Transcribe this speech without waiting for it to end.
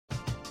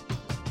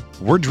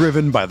We're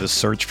driven by the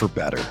search for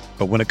better.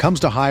 But when it comes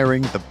to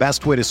hiring, the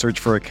best way to search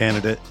for a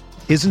candidate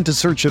isn't to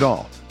search at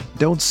all.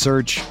 Don't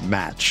search,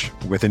 match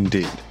with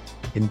Indeed.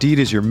 Indeed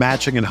is your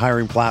matching and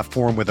hiring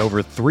platform with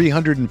over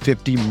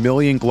 350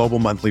 million global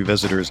monthly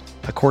visitors,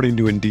 according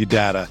to Indeed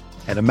data,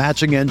 and a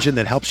matching engine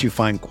that helps you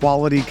find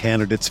quality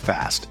candidates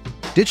fast.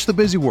 Ditch the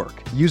busy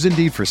work. Use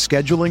Indeed for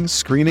scheduling,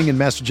 screening, and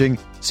messaging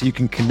so you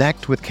can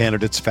connect with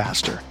candidates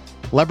faster.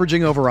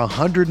 Leveraging over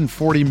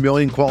 140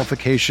 million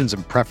qualifications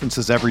and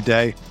preferences every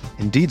day,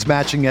 Indeed's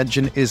matching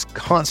engine is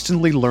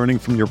constantly learning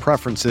from your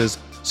preferences,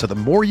 so the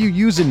more you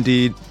use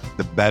Indeed,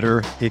 the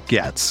better it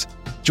gets.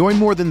 Join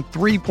more than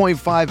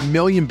 3.5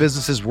 million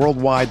businesses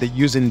worldwide that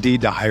use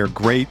Indeed to hire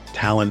great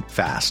talent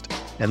fast.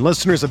 And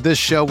listeners of this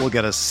show will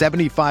get a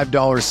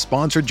 $75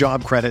 sponsored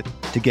job credit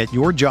to get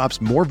your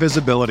jobs more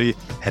visibility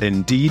at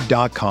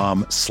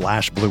Indeed.com/Blue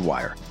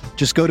Wire.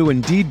 Just go to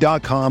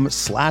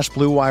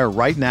Indeed.com/Blue Wire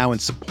right now and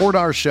support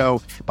our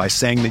show by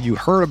saying that you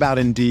heard about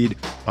Indeed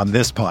on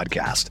this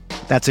podcast.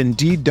 That's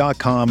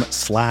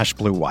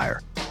Indeed.com/Blue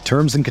Wire.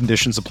 Terms and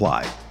conditions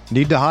apply.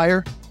 Need to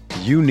hire?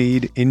 You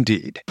need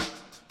Indeed.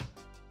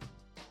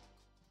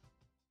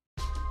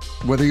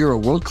 Whether you're a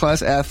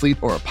world-class athlete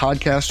or a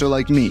podcaster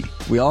like me,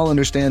 we all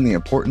understand the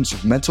importance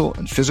of mental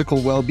and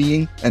physical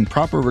well-being and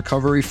proper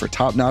recovery for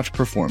top-notch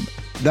performance.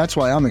 That's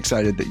why I'm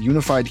excited that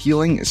Unified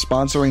Healing is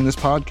sponsoring this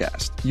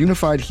podcast.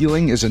 Unified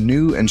Healing is a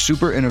new and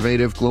super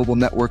innovative global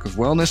network of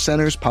wellness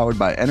centers powered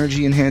by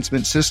Energy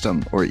Enhancement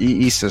System, or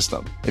EE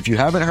System. If you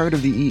haven't heard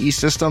of the EE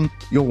System,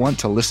 you'll want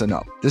to listen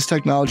up. This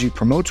technology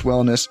promotes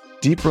wellness,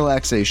 deep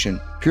relaxation,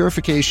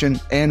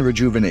 purification, and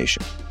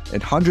rejuvenation.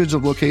 At hundreds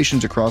of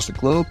locations across the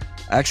globe,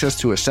 access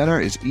to a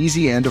center is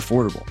easy and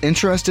affordable.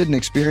 Interested in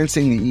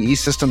experiencing the EE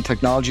System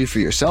technology for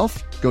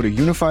yourself? Go to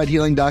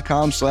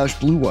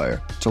unifiedhealing.com/Blue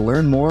Wire to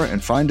learn more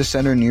and find a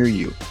center near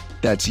you.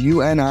 That's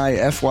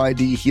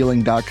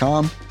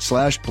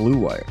UNIFYDhealing.com/Blue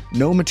Wire.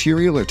 No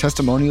material or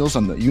testimonials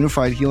on the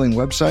Unified Healing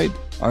website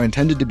are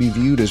intended to be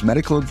viewed as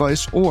medical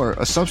advice or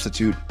a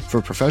substitute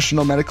for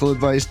professional medical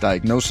advice,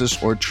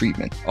 diagnosis, or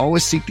treatment.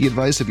 Always seek the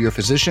advice of your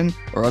physician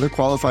or other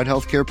qualified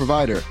healthcare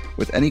provider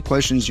with any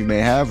questions you may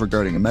have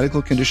regarding a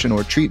medical condition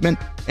or treatment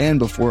and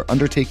before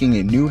undertaking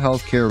a new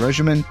healthcare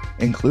regimen,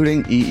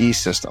 including EE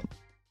System.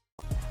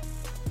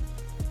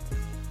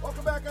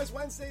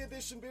 Wednesday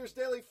edition, Beers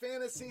Daily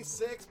Fantasy,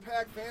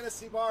 six-pack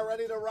fantasy bar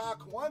ready to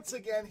rock once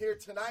again here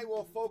tonight.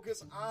 We'll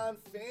focus on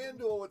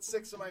FanDuel with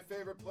six of my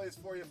favorite plays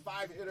for you,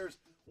 5 hitters,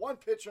 1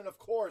 pitcher, and of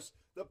course,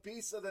 the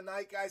beast of the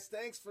night, guys.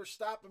 Thanks for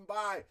stopping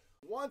by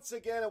once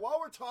again. And while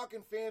we're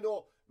talking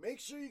FanDuel, make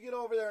sure you get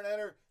over there and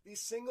enter the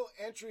single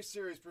entry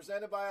series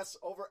presented by us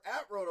over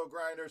at Roto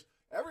Grinders.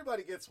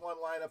 Everybody gets one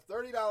lineup,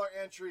 $30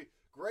 entry,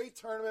 great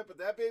tournament, but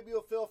that baby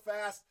will fill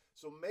fast,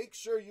 so make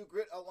sure you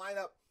grit a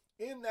lineup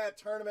in that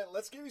tournament.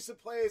 Let's give you some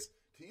plays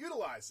to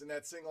utilize in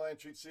that single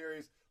entry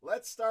series.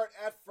 Let's start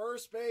at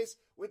first base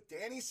with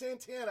Danny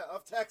Santana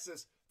of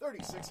Texas,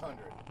 3,600.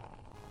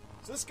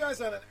 So this guy's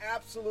on an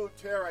absolute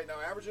tear right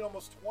now, averaging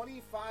almost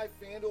 25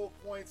 FanDuel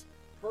points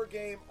per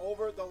game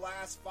over the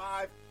last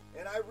 5.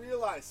 And I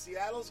realize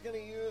Seattle's going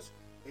to use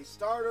a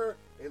starter,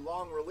 a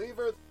long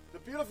reliever. The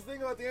beautiful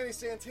thing about Danny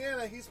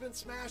Santana, he's been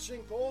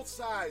smashing both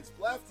sides,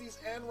 lefties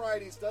and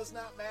righties, does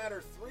not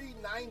matter.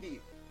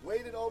 390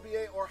 weighted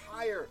OBA or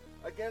higher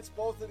against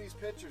both of these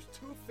pitchers,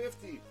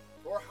 250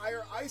 or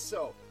higher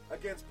ISO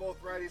against both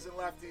righties and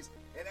lefties,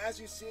 and as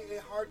you see,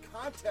 a hard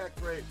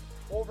contact rate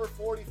over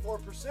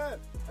 44%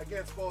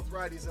 against both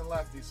righties and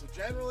lefties. So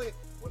generally,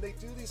 when they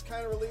do these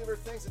kind of reliever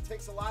things, it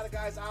takes a lot of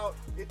guys out.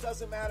 It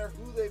doesn't matter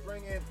who they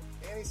bring in.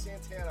 Danny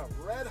Santana,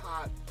 red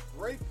hot,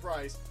 great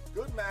price,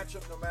 good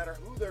matchup no matter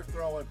who they're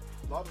throwing.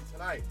 Love him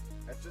tonight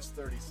at just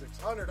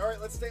 3,600. All right,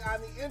 let's stay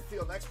on the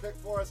infield. Next pick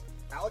for us,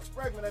 Alex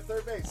Bregman at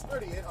third base,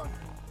 3,800.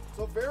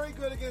 So very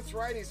good against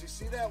righties. You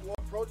see that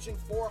approaching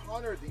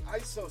 400. The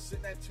ISO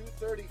sitting at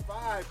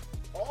 235,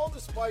 all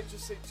despite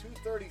just say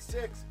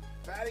 236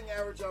 batting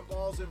average on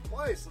balls in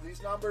play. So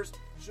these numbers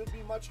should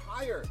be much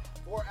higher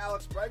for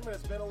Alex Bregman.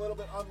 Has been a little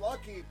bit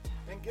unlucky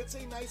and gets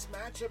a nice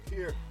matchup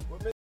here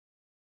with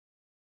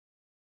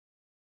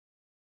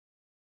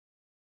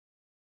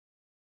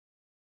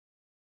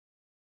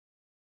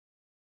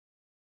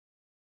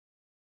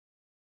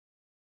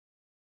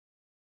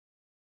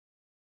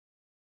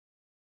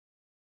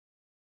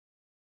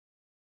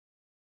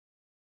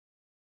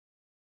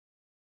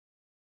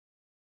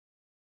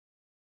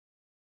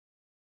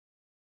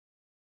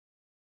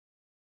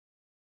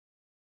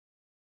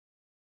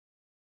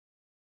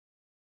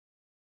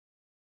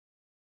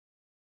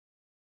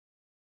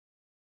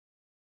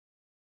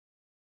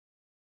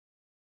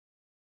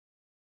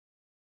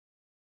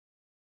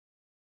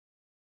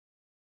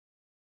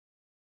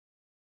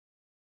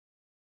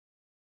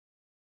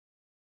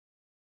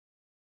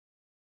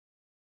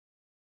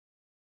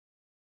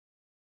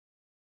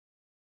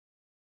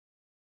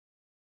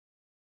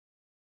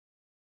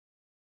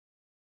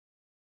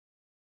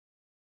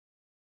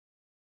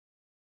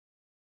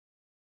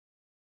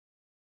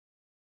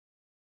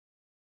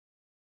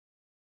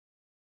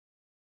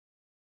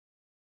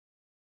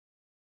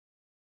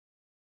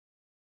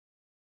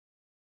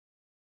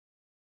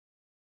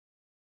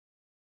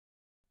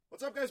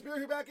What's up, guys? Beer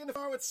here back in the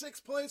bar with 6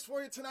 plays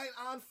for you tonight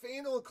on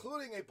FanDuel,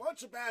 including a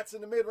bunch of bats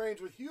in the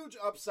mid-range with huge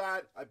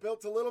upside. I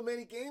built a little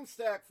mini game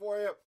stack for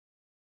you.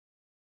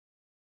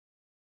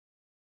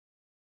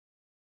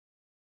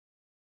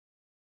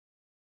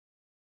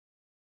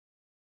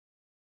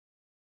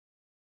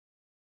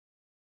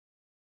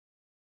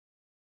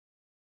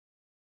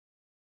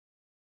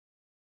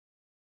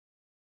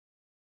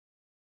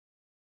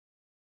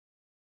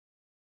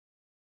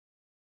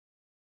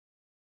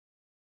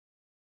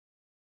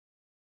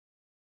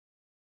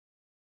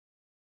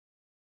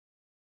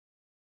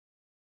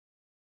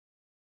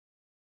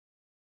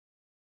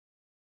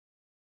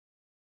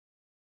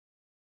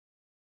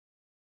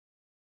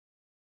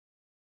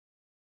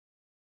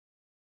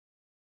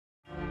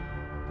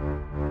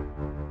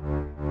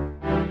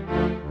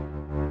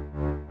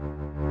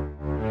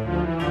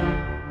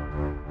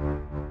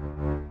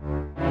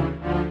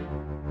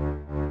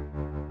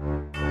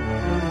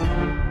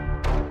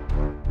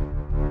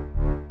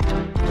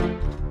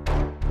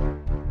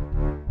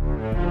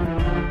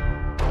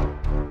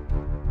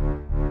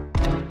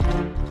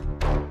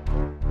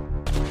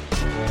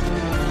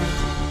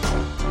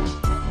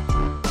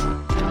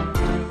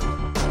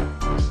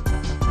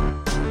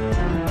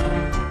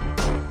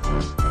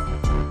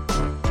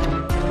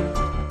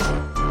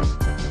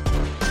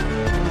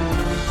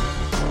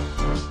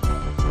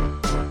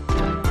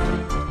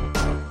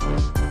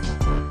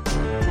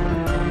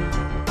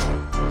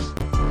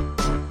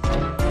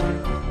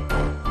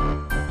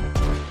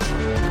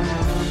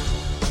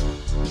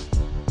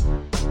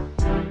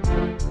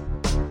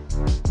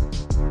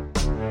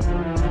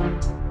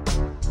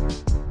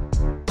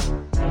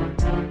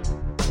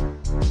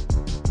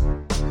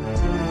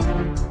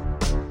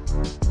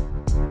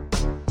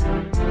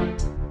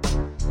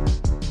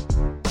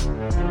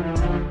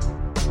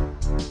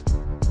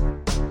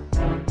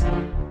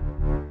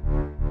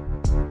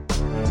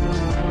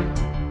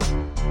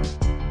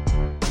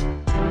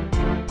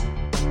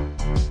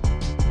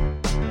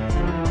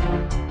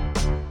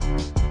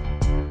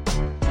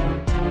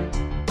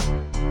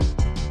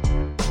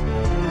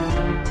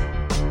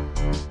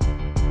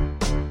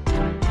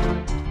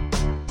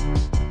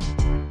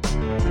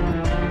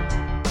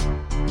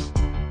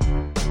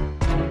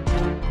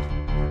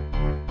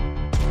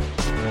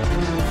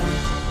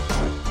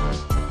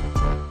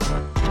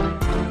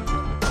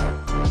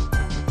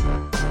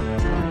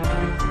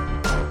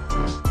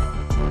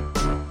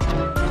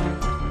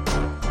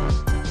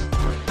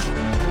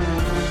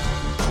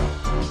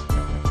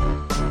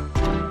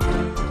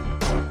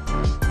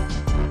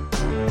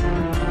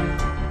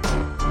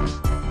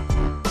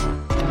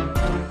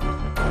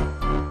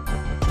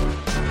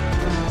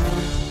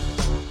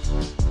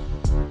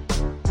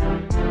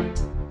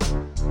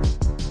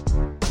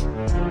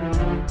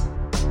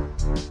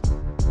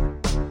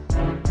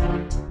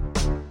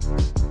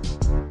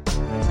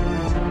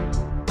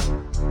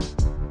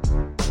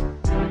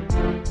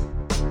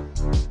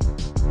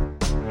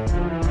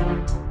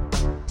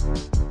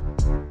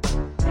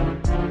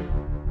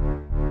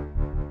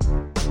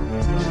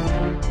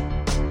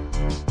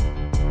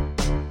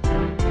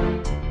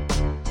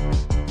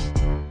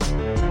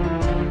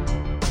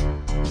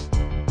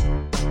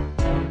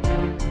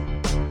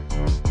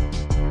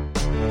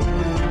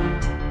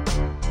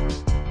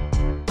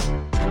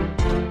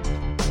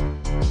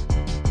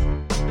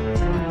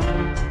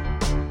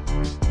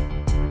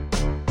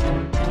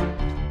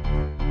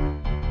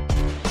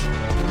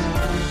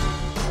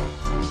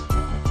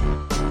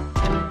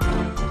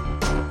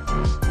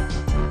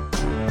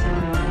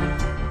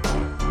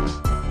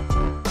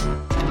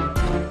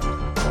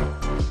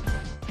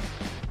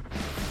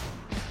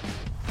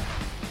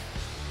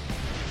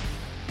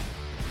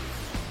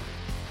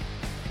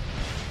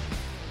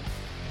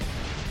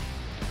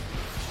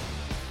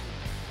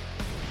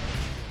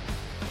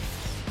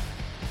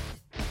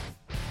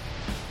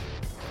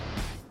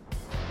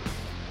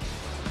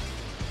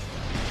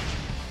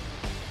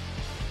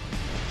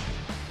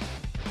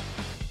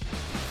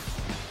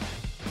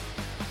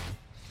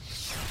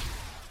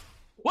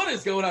 What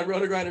is going on,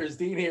 Roto Grinders?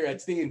 Dean here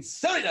at Dean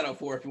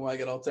 7904 if you want to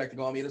get all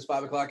technical on me. It is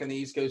 5 o'clock on the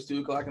East Coast, 2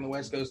 o'clock on the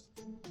West Coast,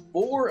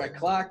 4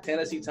 o'clock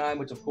Tennessee time,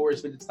 which of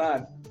course means it's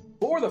time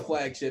for the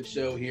flagship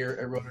show here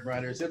at Roto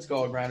Grinders. It's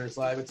called Grinders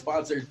Live. It's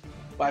sponsored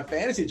by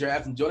Fantasy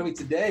Draft, and joining me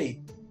today,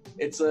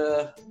 it's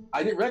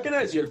I didn't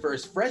recognize you at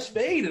first. Fresh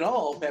fade and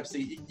all,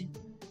 Pepsi.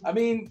 I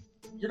mean,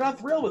 you're not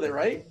thrilled with it,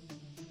 right?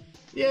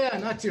 Yeah,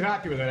 not too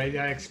happy with it.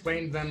 I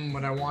explained them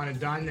what I wanted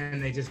done, and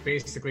they just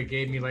basically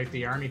gave me like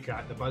the army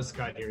cut, the buzz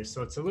cut here.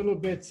 So it's a little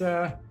bit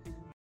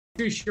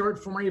too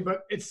short for me,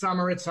 but it's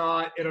summer, it's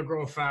hot, it'll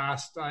grow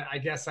fast. I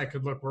guess I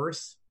could look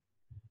worse.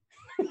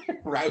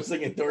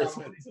 Rousing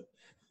endorsements.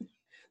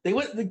 They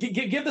went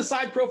give the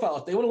side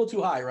profile. They went a little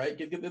too high, right?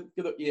 A little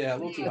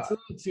too high. It's a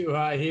little too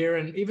high here,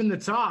 and even the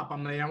top.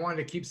 I wanted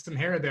to keep some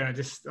hair there. It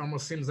just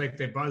almost seems like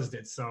they buzzed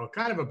it. So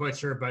kind of a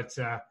butcher, but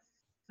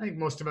I think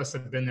most of us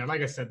have been there.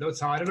 Like I said, though it's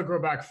hot, it'll grow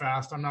back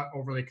fast. I'm not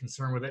overly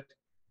concerned with it.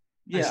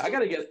 Yeah, I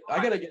gotta get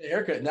a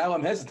haircut. Now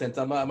I'm hesitant.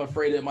 I'm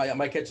afraid I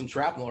might catch some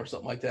shrapnel or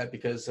something like that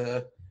because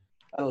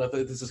I don't know if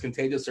this is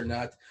contagious or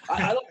not.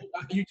 I don't.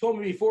 You told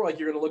me before like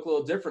you're going to look a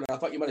little different. I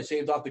thought you might have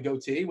shaved off the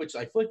goatee, which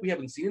I feel like we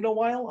haven't seen in a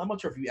while. I'm not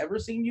sure if you've ever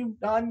seen you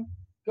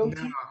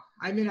non-goatee. No,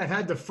 I mean I've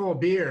had the full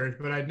beard,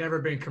 but I've never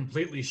been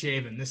completely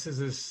shaven. This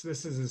is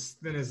as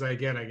thin as I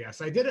get, I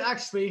guess. I did it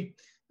actually.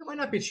 It might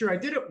not be true. I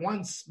did it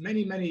once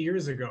many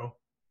years ago,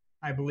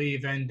 I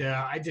believe, and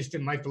I just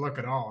didn't like the look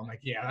at all. I'm like,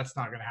 yeah, that's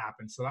not going to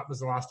happen. So that was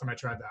the last time I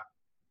tried that.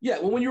 Yeah,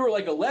 well, when you were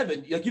like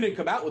 11, like you didn't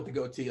come out with the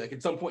goatee. Like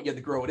at some point, you had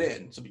to grow it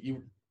in. So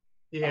you.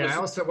 Yeah, I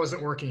also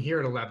wasn't working here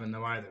at 11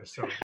 though either.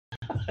 So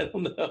I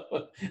don't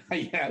know.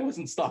 Yeah, I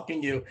wasn't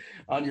stalking you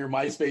on your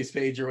MySpace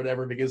page or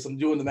whatever because I'm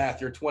doing the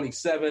math. You're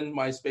 27,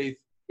 MySpace.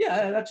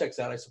 Yeah, that checks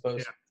out, I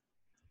suppose. Yeah.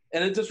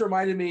 And it just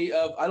reminded me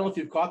of, I don't know if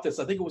you've caught this.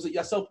 I think it was at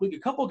Yesel Puig, a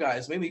couple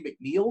guys, maybe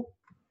McNeil,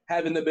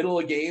 have in the middle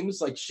of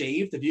games like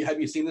shaved. Have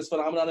you seen this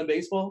phenomenon in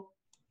baseball?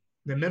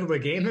 The middle of the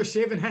game, they're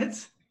shaving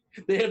heads?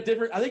 They have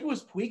different. I think it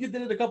was Puig that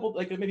did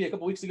it maybe a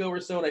couple weeks ago or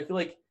so, and I feel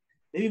like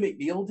maybe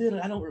McNeil did.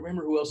 I don't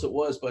remember who else it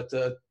was, but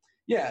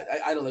yeah,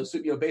 I don't know. So,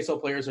 baseball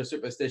players are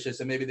superstitious,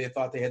 and maybe they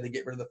thought they had to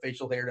get rid of the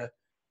facial hair to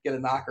get a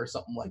knock or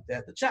something like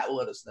that. The chat will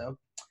let us know.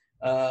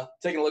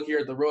 Taking a look here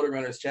at the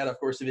RotoGrinders chat, of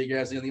course, if you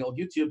guys are on the old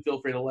YouTube, feel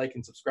free to like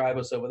and subscribe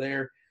us over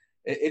there.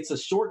 It's a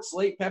short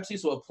slate, Pepsi,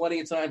 so we'll have plenty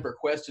of time for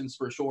questions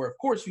for sure. Of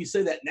course, we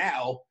say that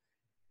now,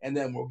 and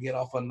then we'll get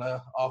off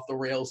the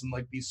rails and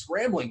be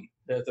scrambling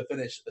to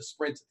finish a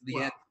sprint to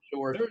the end.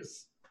 Sure.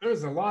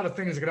 There's a lot of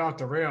things to get off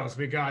the rails.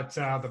 We got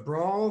the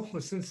brawl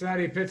with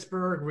Cincinnati,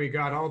 Pittsburgh. We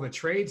got all the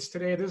trades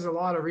today. There's a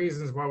lot of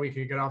reasons why we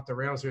could get off the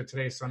rails here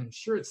today. So I'm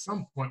sure at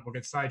some point we'll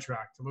get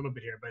sidetracked a little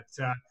bit here. But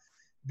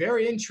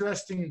very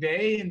interesting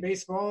day in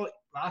baseball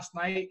last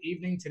night,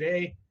 evening,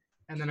 today.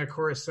 And then, of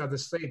course, the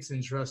slate's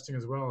interesting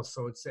as well.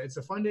 So it's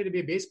a fun day to be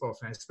a baseball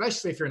fan,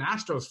 especially if you're an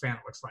Astros fan,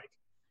 it looks like.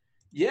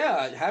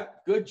 Yeah,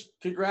 good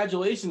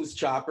congratulations,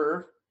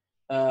 Chopper.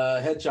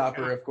 Head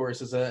Chopper, of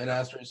course, is an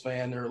Astros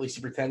fan, or at least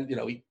he pretended,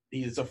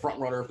 he's a front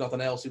runner, if nothing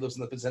else. He lives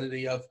in the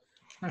vicinity of.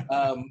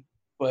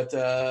 But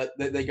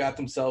they got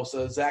themselves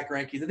Zach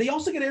Greinke. Did they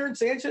also get Aaron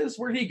Sanchez?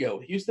 Where'd he go?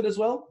 Houston as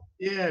well?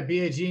 Yeah,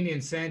 Biagini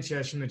and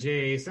Sanchez from the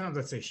Jays. I don't know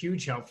if that's a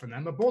huge help for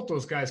them, but both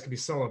those guys could be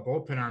solid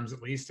bullpen arms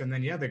at least. And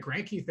then, the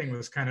Greinke thing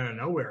was kind of out of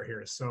nowhere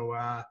here. So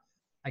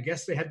I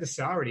guess they had the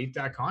salary to eat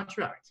that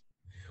contract.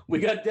 We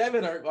got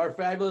Devin, our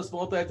fabulous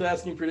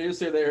multitasking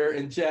producer there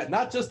in chat.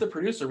 Not just the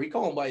producer. We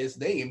call him by his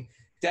name.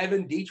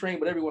 Devin, D-Train,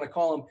 whatever you want to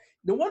call him.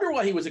 No wonder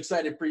why he was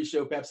excited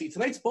pre-show, Pepsi.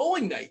 Tonight's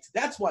bowling night.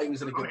 That's why he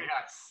was in a good mood.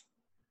 Yes.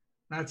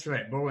 That's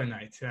right, bowling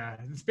night.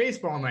 It's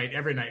baseball night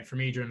every night for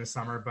me during the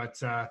summer.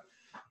 But,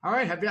 all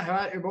right, have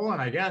your bowling,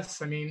 I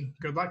guess. I mean,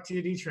 good luck to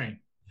you, D-Train.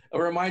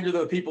 A reminder to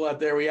the people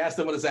out there, we asked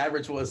him what his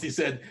average was. He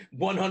said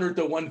 100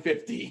 to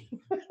 150.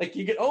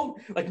 You get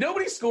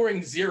nobody's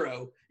scoring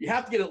 0. You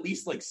have to get at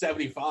least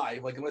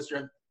 75, unless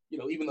you're,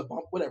 even the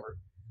bump, whatever.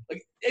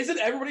 Isn't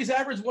everybody's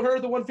average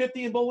 100 to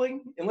 150 in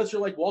bowling? Unless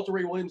you're Walter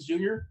Ray Williams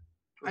Jr.?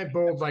 I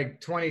bowled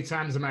 20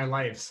 times in my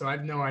life, so I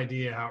have no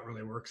idea how it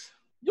really works.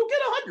 You'll get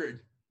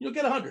 100. You'll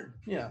get 100.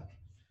 Yeah.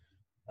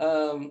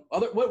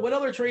 What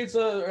other trades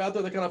are out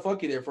there that kind of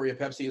funky there for you,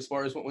 Pepsi, as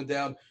far as what went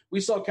down?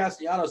 We saw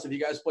Castellanos, if you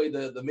guys played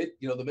the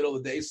middle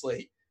of the day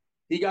slate.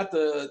 He got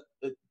the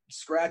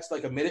scratched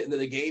a minute into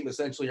the game,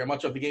 essentially, or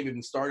much of the game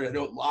even started. I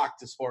know it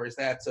locked as far as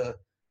that.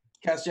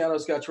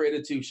 Castellanos got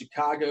traded to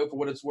Chicago for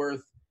what it's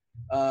worth.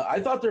 I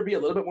thought there'd be a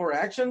little bit more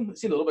action. It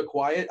seemed a little bit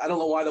quiet. I don't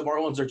know why the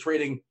Marlins are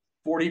trading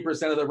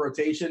 40% of the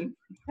rotation.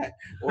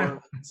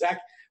 Or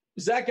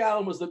Zach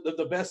Allen was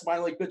the best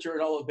minor league pitcher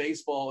in all of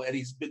baseball, and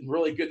he's been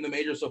really good in the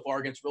majors so far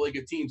against really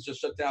good teams.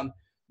 Just shut down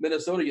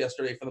Minnesota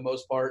yesterday for the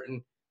most part,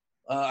 and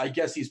I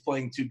guess he's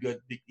playing too good.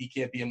 He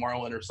can't be a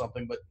Marlin or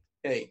something, but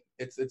hey,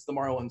 it's the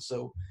Marlins,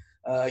 so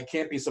I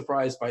can't be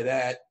surprised by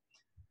that.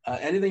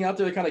 Anything out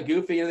there kind of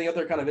goofy? Anything out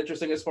there kind of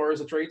interesting as far as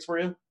the trades for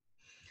you?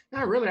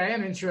 Not really. I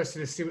am interested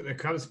to see what the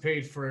Cubs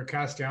paid for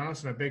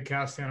Castellanos. I'm a big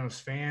Castellanos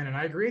fan, and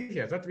I agree with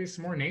you. I thought there'd be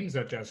some more names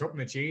out there. I was hoping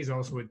the Jays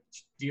also would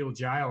deal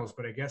Giles,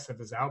 but I guess if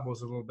his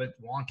elbow's a little bit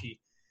wonky,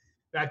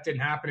 that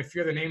didn't happen. A few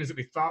of the names that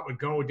we thought would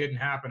go didn't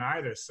happen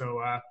either. So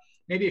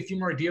maybe a few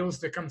more deals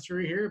to come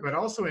through here, but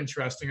also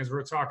interesting as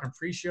we're talking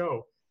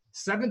pre-show.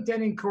 7th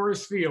inning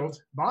Coors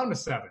Field, bottom of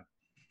 7.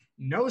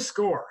 No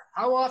score.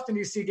 How often do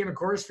you see a game of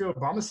Coors Field,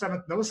 bottom of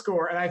 7th, no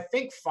score? And I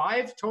think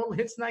 5 total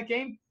hits in that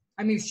game.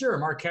 I mean, sure,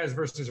 Marquez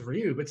versus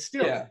Ryu, but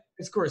still,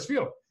 It's Coors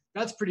Field.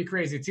 That's pretty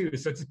crazy, too.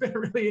 So it's been a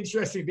really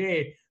interesting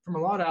day from a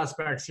lot of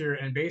aspects here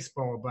in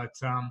baseball. But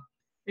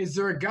is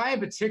there a guy in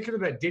particular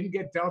that didn't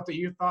get dealt that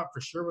you thought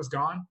for sure was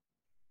gone?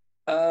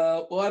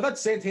 Well, I thought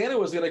Santana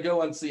was going to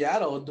go on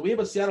Seattle. Do we have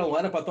a Seattle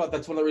lineup? I thought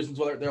that's one of the reasons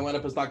why their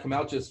lineup has not come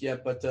out just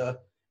yet. But,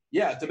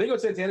 Domingo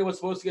Santana was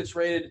supposed to get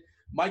traded.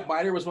 Mike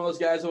Minor was one of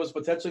those guys that was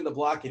potentially in the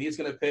block, and he's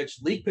going to pitch.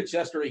 Leake pitched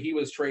yesterday. He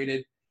was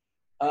traded.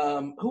 What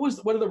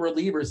are the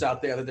relievers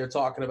out there that they're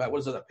talking about? What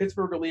is it, a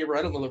Pittsburgh reliever?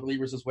 I don't know the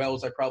relievers as well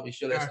as I probably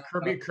should have.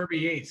 Kirby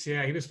Yates.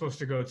 Yeah, he was supposed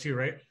to go too,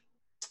 right?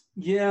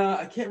 Yeah,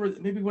 I can't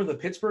remember. Maybe one of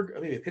the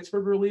maybe a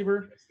Pittsburgh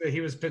reliever.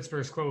 He was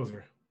Pittsburgh's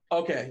closer.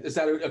 Okay. Is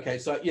that okay?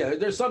 So, yeah,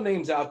 there's some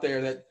names out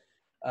there that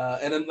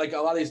And then like a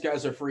lot of these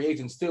guys are free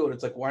agents too. And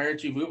it's like, why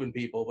aren't you moving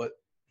people? But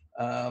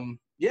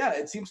yeah,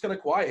 it seems kind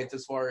of quiet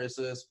as far as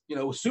this,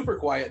 super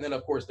quiet. And then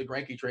of course the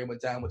Greinke trade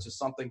went down, which is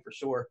something for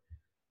sure.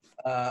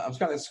 I'm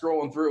kind of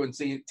scrolling through and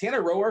seeing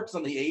Tanner Roark's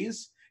on the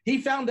A's. He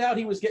found out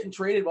he was getting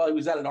traded while he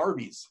was at an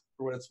Arby's,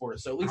 for what it's worth.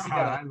 So at least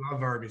I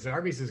love Arby's.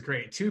 Arby's is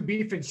great. 2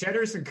 beef and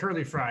cheddars and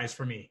curly fries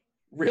for me.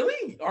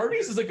 Really?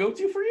 Arby's is a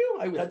go-to for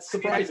you? That's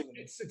surprising.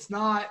 It's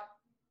not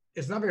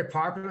very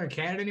popular in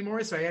Canada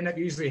anymore, so I end up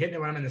usually hitting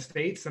it when I'm in the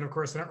States. And of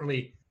course, I don't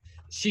really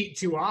cheat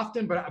too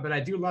often, but I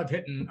do love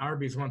hitting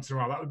Arby's once in a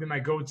while. That would be my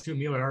go-to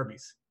meal at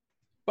Arby's.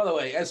 By the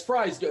way, as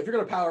fries go, if you're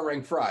going to power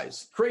rank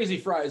fries, crazy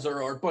fries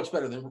are much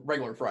better than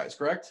regular fries,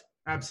 correct?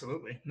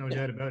 Absolutely. No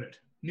doubt about it.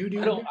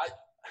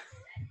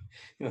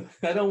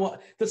 I don't want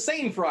 – the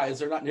same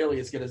fries are not nearly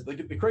as good as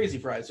the crazy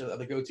fries are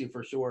the go-to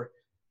for sure.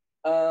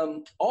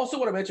 Also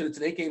want to mention it's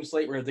an 8-game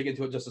slate. We're going to dig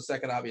into it in just a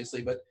second,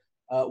 obviously, but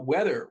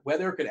weather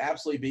could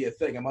absolutely be a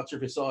thing. I'm not sure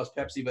if you saw his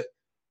Pepsi,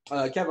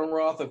 but Kevin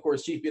Roth, of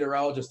course, chief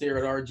meteorologist here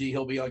at RG,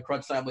 he'll be on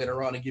Crunch Time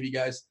later on and give you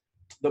guys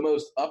the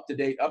most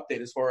up-to-date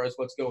update as far as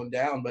what's going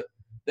down. But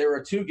there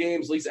are 2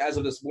 games, at least as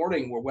of this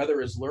morning, where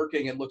weather is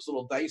lurking and looks a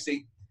little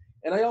dicey.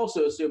 And I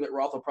also assume that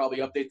Roth will probably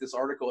update this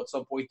article at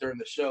some point during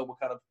the show. We'll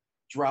kind of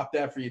drop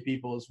that for you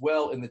people as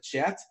well in the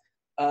chat.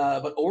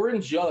 But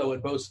orange yellow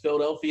in both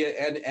Philadelphia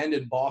and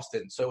in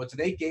Boston. So it's an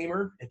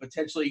 8-gamer. And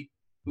potentially,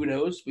 who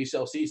knows? We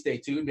shall see. Stay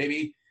tuned.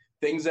 Maybe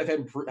things have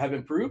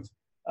improved.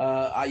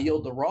 I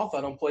yield to Roth.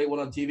 I don't play one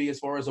on TV as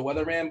far as a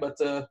weatherman, but,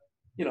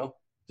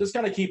 just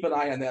kind of keep an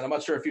eye on that. I'm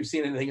not sure if you've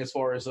seen anything as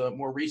far as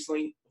more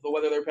recently the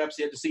weather there,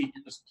 Pepsi. I just see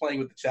you're just playing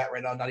with the chat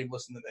right now, not even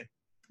listening to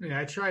me. Yeah,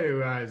 I try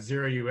to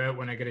zero you out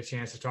when I get a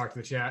chance to talk to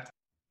the chat.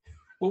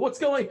 Well, what's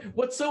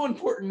so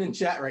important in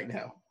chat right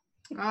now?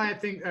 I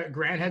think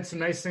Grant had some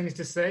nice things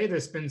to say.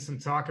 There's been some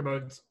talk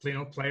about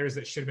players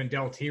that should have been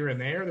dealt here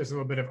and there. There's a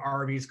little bit of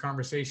Arby's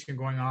conversation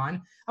going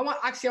on. I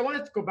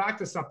wanted to go back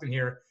to something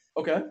here.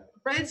 Okay.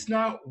 Fred's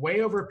not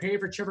way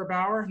overpaid for Trevor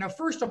Bauer. Now,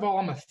 first of all,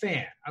 I'm a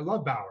fan. I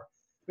love Bauer.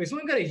 But he's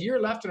only got a year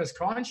left on his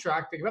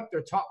contract. They give up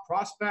their top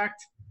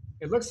prospect.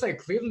 It looks like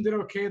Cleveland did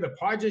okay. The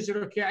Padres did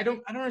okay. I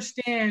don't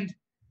understand.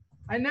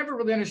 I never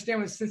really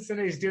understand what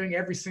Cincinnati's doing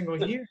every single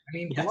year. I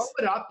mean, blow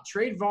it up,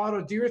 trade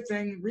Votto, do your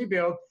thing,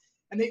 rebuild.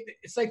 And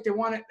it's like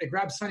they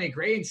grab Sonny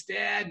Gray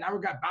instead. Now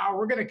we've got Bauer.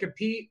 We're going to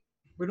compete.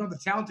 We don't have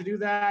the talent to do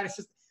that. It's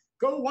just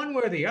go one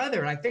way or the other.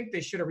 And I think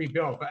they should have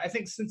rebuilt. But I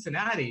think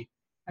Cincinnati,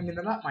 I mean,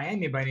 they're not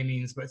Miami by any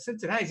means, but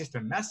Cincinnati's just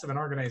a mess of an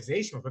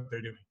organization with what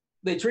they're doing.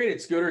 They traded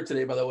Scooter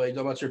today, by the way.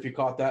 I'm not sure if you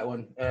caught that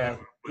one.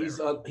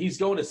 He's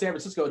going to San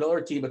Francisco, another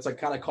team that's like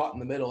kind of caught in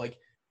the middle. Like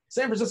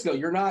San Francisco,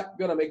 you're not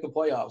going to make the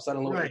playoffs. I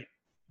don't know. Right.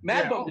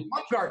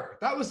 Bumgarner.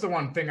 That was the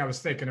one thing I was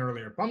thinking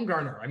earlier.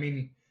 Bumgarner. I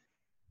mean,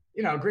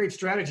 great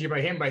strategy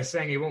by him by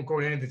saying he won't go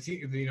into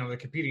the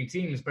competing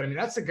teams. But I mean,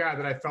 that's a guy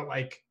that I felt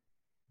like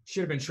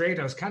should have been traded.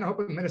 I was kind of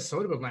hoping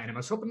Minnesota would land him. I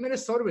was hoping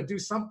Minnesota would do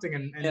something,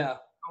 and I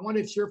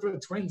wanted to cheer for the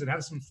Twins and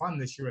have some fun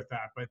this year with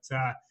that. But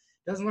it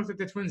doesn't look like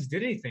the Twins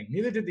did anything.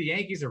 Neither did the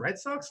Yankees or Red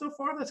Sox so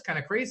far. That's kind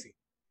of crazy.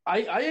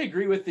 I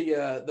agree with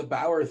the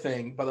Bauer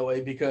thing, by the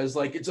way, because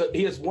like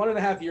he has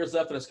 1.5 years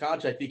left in his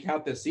contract. If you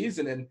count this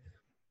season, and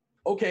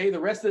okay, the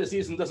rest of the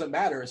season doesn't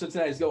matter.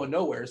 Cincinnati's going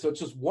nowhere, so it's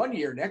just 1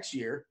 year next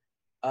year.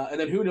 And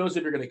then who knows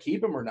if you're going to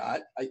keep him or not?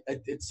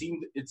 It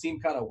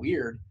seemed kind of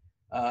weird.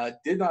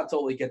 Did not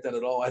totally get that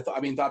at all. I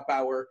thought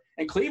Bauer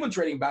and Cleveland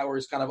trading Bauer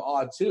is kind of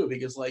odd too,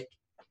 because like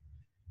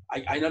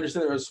I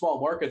understand they're a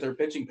small market, they're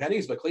pinching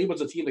pennies, but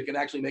Cleveland's a team that can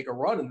actually make a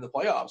run in the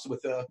playoffs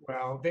with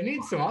well, they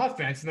need some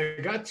offense, and they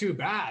got 2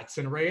 bats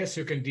and Reyes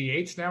who can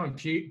DH now, and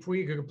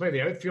Puig who can play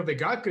the outfield. They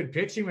got good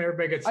pitching when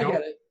everybody gets home.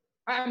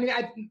 I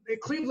get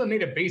it. Cleveland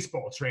made a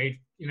baseball trade.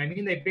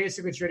 They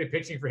basically traded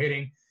pitching for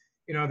hitting.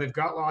 They've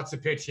got lots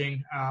of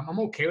pitching. I'm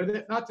okay with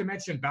it. Not to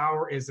mention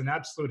Bauer is an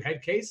absolute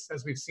head case,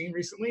 as we've seen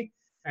recently,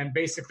 and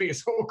basically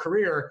his whole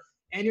career.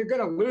 And you're going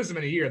to lose him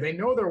in a year. They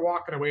know they're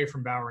walking away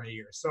from Bauer in a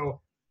year.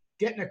 So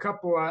getting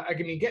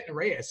getting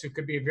Reyes, who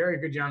could be a very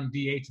good young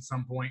DH at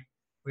some point.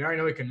 We already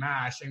know he can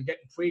mash, and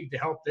getting Puig to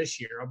help this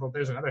year, although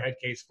there's another head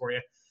case for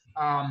you.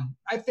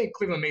 I think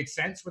Cleveland made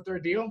sense with their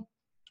deal,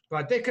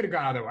 but they could have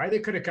gone other way. They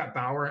could have cut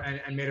Bauer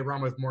and made a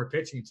run with more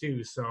pitching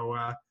too. So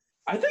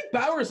I think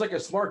Bauer is like a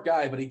smart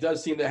guy, but he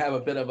does seem to have a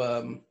bit of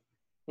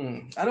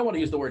I don't want to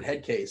use the word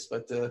head case,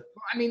 but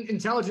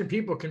intelligent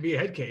people can be a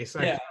head case.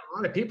 A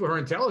lot of people who are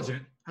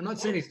intelligent. I'm not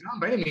saying he's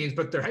not by any means,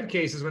 but they're head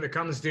cases when it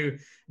comes to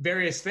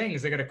various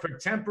things. They got a quick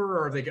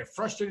temper, or they get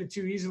frustrated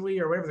too easily,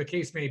 or whatever the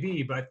case may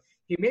be. But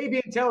he may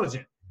be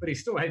intelligent, but he's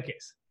still a head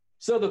case.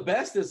 So the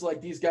best is like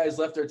these guys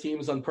left their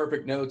teams on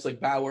perfect notes, like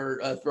Bauer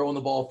throwing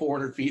the ball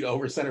 400 feet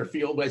over center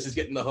field, but just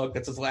getting the hook.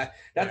 That's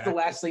the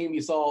last thing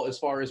you saw as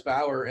far as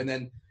Bauer. And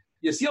then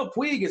Yasiel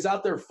Puig is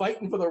out there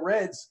fighting for the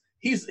Reds.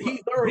 He's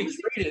already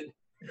traded.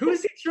 Who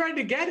is he trying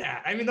to get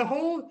at? I mean, the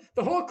whole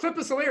clip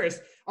is hilarious.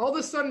 All of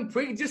a sudden,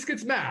 Puig just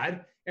gets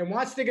mad and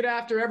wants to get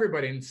after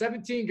everybody. And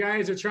 17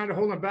 guys are trying to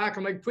hold him back.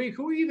 I'm like, Puig,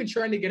 who are you even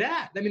trying to get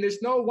at? I mean,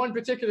 there's no one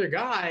particular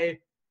guy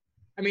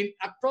I mean,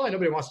 probably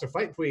nobody wants to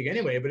fight Puig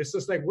anyway, but it's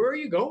just like, where are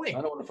you going?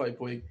 I don't want to fight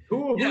Puig.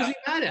 Who's he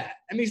mad at?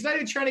 I mean, he's not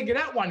even trying to get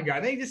at one guy.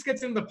 Then he just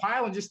gets in the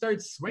pile and just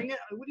starts swinging.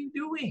 What are you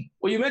doing?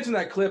 Well, you mentioned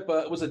that clip.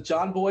 Was it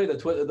John Boy?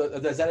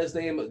 Is that his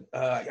name?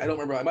 I don't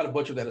remember. I might have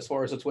butchered that as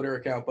far as the Twitter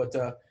account, but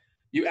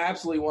you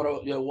absolutely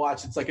want to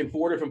watch. It's like in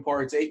 4 different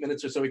parts, 8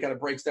 minutes or so. He kind of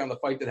breaks down the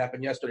fight that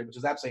happened yesterday, which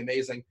is absolutely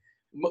amazing.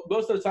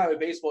 Most of the time in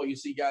baseball, you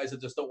see guys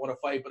that just don't want to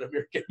fight, but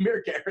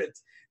Amir Garrett,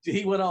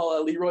 he went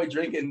all Leroy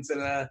Jenkins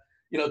and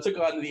took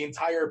on the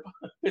entire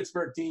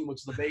Pittsburgh team,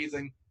 which is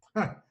amazing.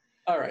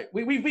 All right,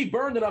 we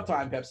burned enough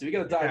time, Pepsi. We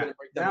got to dive in and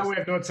break down. Now we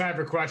have no time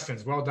for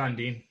questions. Well done,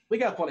 Dean. We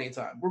got plenty of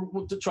time.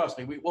 Trust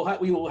me, we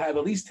will have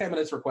at least 10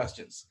 minutes for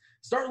questions.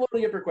 Start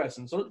loading up your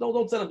questions. So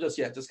don't send them just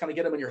yet. Just kind of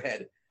get them in your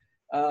head.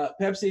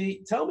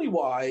 Pepsi, tell me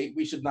why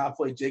we should not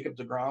play Jacob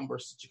deGrom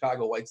versus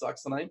Chicago White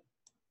Sox tonight.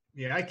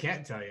 Yeah, I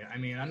can't tell you. I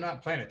mean, I'm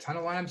not playing a ton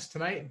of lineups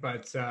tonight,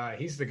 but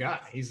he's the guy.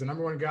 He's the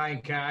number one guy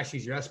in cash.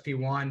 He's your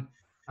SP1.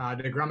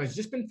 deGrom has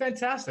just been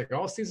fantastic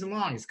all season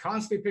long. He's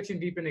constantly pitching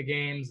deep into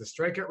games. The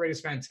strikeout rate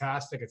is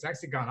fantastic. It's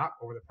actually gone up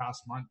over the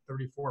past month,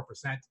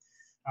 34%.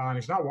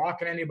 He's not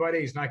walking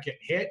anybody. He's not getting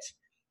hit.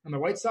 And the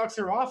White Sox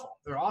are awful.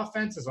 Their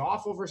offense is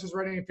awful versus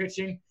right-handed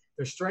pitching.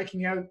 They're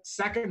striking out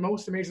second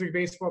most in Major League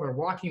Baseball. They're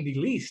walking the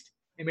least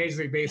in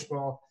Major League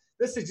Baseball.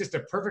 This is just a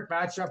perfect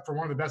matchup for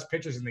one of the best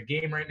pitchers in the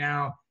game right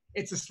now.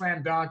 It's a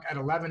slam dunk at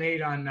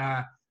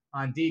 11-8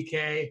 on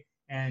DK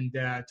and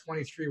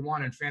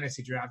 23-1 in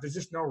fantasy draft. There's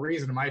just no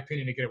reason, in my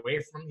opinion, to get away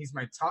from him. He's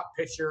my top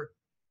pitcher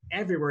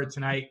everywhere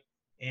tonight,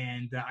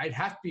 and I'd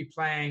have to be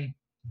playing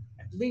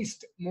at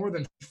least more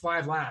than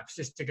 5 laps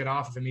just to get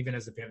off of him, even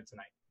as a pivot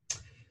tonight.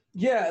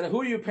 Yeah, and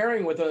who are you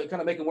pairing with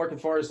kind of making work as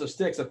far as the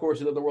sticks? Of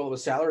course, you know the world of a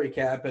salary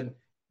cap, and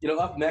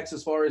up next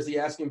as far as the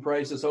asking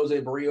price is Jose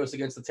Barrios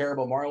against the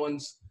terrible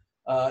Marlins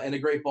in a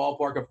great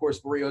ballpark. Of course,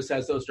 Barrios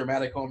has those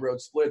dramatic home road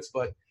splits,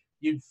 but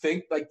you'd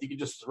think like you could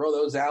just throw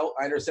those out.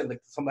 I understand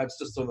like sometimes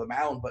just to the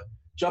mound, but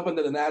jump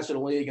into the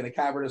National League in a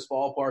cavernous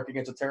ballpark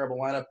against a terrible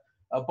lineup,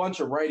 a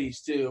bunch of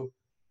righties too.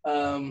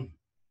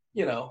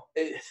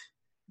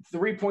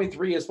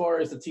 3.3 as far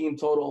as the team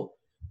total.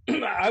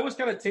 I was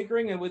kind of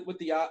tinkering and with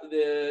the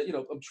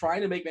I'm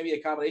trying to make maybe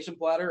a combination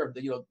platter of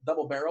the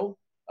double barrel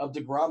of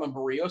deGrom and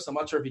Barrios. I'm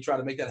not sure if you try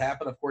to make that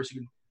happen. Of course,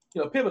 you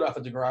can pivot off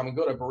of deGrom and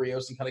go to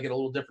Barrios and kind of get a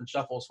little different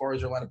shuffle as far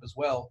as your lineup as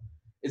well.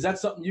 Is that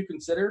something you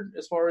considered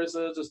as far as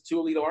just 2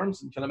 elite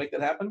arms and kind of make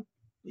that happen?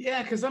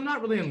 Yeah, because I'm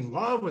not really in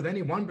love with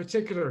any one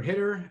particular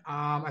hitter.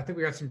 I think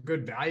we got some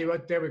good value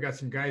out there. We got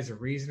some guys that are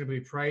reasonably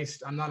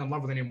priced. I'm not in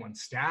love with any one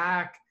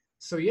stack.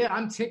 So, yeah,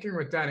 I'm tinkering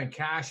with that in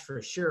cash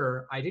for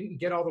sure. I didn't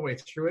get all the way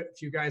through it. A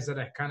few guys that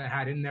I kind of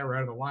had in there were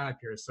out of the lineup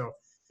here. So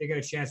they get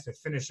a chance to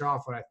finish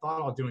off what I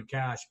thought I'll do in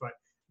cash. But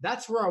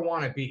that's where I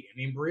want to be. I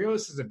mean,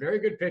 Barrios is a very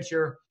good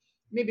pitcher.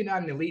 Maybe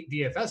not an elite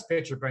DFS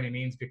pitcher by any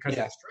means because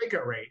of the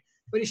strikeout rate.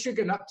 But he should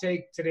get an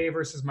uptake today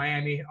versus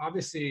Miami.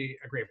 Obviously,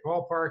 a great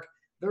ballpark.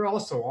 They're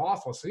also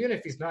awful. So even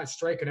if he's not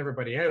striking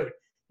everybody out,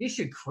 he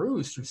should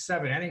cruise through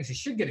 7 innings. He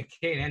should get a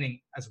K inning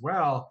as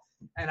well.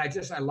 And I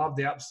love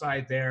the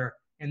upside there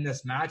in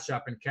this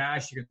matchup. In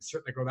cash, you can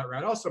certainly go that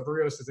route. Also,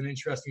 Barrios is an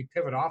interesting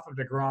pivot off of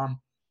deGrom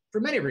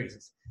for many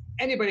reasons.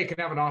 Anybody can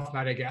have an off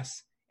night, I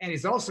guess. And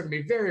he's also going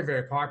to be very,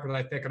 very popular,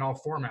 I think, in all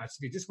formats.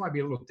 If you just want to be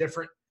a little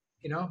different,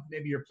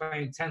 maybe you're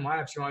playing 10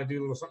 lineups, you want to do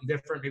a little something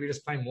different, maybe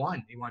just playing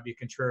 1. You want to be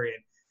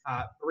contrarian.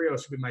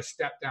 Barrios would be my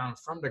step down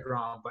from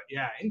deGrom. But,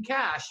 yeah, in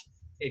cash,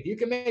 if you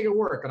can make it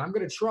work, and I'm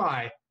going to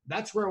try,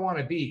 that's where I want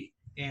to be.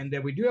 And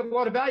we do have a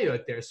lot of value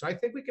out there, so I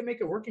think we can make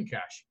it work in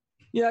cash.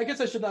 Yeah, I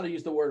guess I should not have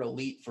used the word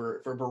elite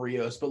for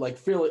Barrios, but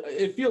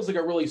it feels like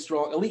a really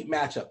strong elite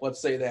matchup. Let's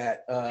say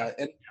that.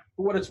 And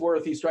for what it's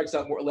worth, he strikes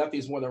out more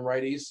lefties more than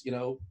righties.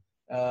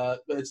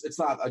 But it's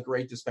not a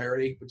great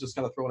disparity. But just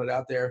kind of throwing it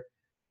out there.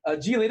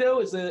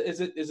 Giolito is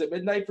it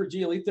midnight for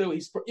Giolito?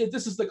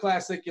 This is the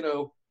classic.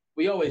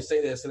 We always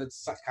say this, and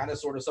it's kind of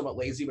sort of somewhat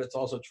lazy, but it's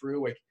also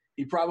true. Like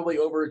he probably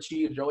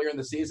overachieved earlier in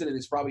the season, and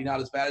he's probably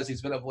not as bad as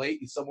he's been of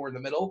late. He's somewhere in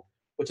the middle,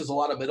 which is a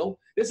lot of middle.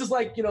 This is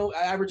like,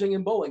 averaging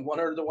in bowling,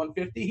 100 to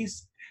 150.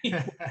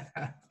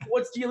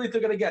 What's Giolito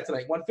going to get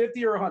tonight,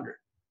 150 or 100?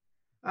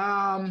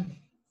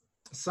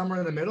 Somewhere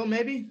in the middle,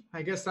 maybe.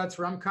 I guess that's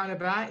where I'm kind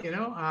of at,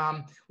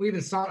 We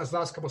even saw it in his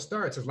last couple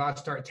starts. His last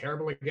start,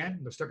 terrible again.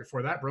 The start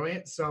before that,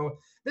 brilliant. So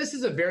this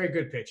is a very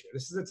good pitcher.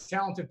 This is a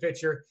talented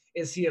pitcher.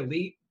 Is he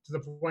elite to the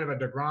point of a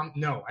deGrom?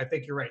 No, I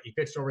think you're right. He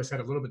pitched over his head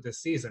a little bit this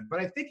season. But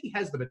I think he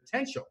has the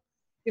potential,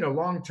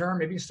 long-term,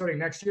 maybe starting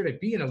next year, to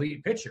be an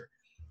elite pitcher.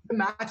 The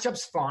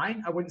matchup's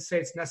fine. I wouldn't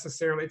say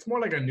it's more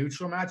like a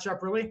neutral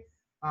matchup, really.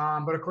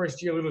 But, of course,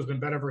 Giolito's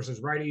been better versus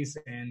righties,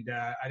 and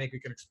I think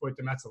we can exploit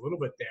the Mets a little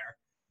bit there.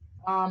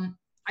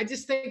 I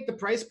just think the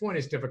price point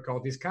is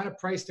difficult. He's kind of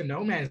priced in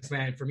no man's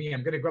land for me.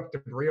 I'm going to go up to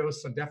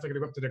Barrios. I'm definitely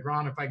going to go up to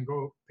deGrom if I can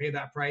go pay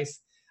that price.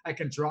 I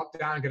can drop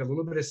down and get a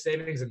little bit of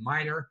savings in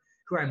Minor,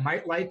 who I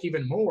might like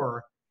even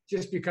more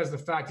just because of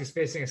the fact he's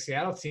facing a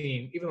Seattle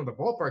team, even though the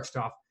ballpark's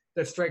tough,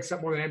 that strikes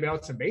up more than anybody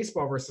else in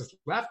baseball versus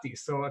lefties.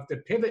 So if the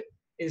pivot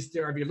is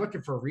there, if you're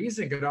looking for a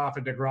reason to get off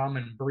of deGrom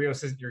and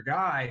Barrios isn't your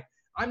guy,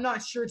 I'm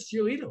not sure it's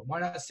Giolito. Why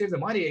not save the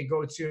money and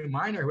go to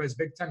Minor, who has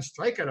big-time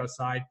strikeout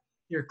outside?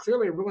 You're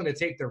clearly willing to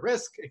take the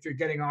risk if you're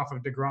getting off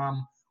of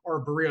DeGrom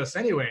or Berríos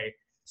anyway.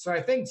 So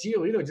I think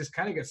Giolito just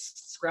kind of gets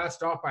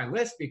scratched off my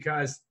list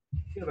because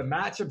the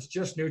matchup's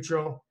just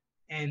neutral,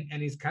 and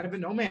he's kind of a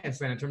no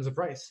man's land in terms of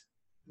price.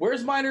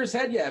 Where's Minor's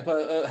head yet?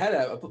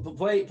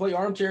 Play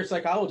armchair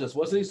psychologist.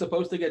 Wasn't he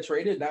supposed to get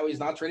traded? Now he's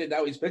not traded.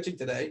 Now he's pitching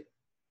today.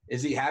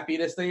 Is he happy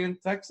to stay in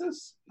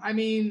Texas? I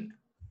mean,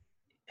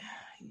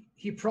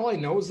 he probably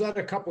knows that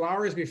a couple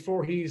hours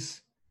before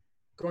he's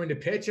going to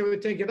pitch, I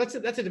would think. Yeah, that's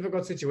a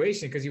difficult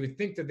situation because you would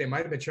think that they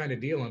might have been trying to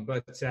deal him.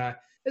 But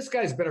this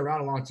guy's been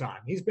around a long time.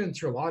 He's been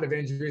through a lot of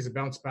injuries and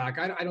bounce back.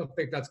 I don't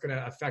think that's going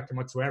to affect him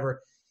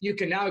whatsoever. You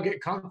can now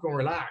get comfortable and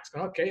relaxed.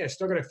 Okay, I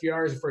still got a few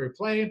hours before you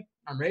play.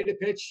 I'm ready to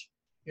pitch.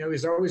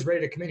 He's always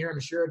ready to come in here, I'm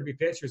sure, to be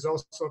pitched. He's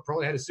also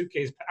probably had a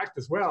suitcase packed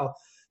as well,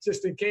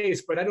 just in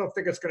case. But I don't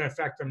think it's going to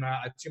affect him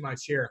too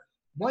much here.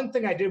 One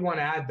thing I did want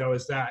to add, though,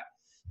 is that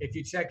if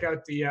you check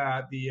out the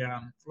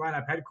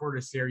lineup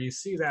headquarters here, you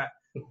see that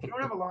we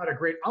don't have a lot of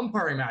great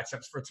umpiring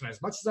matchups for tonight.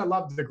 As much as I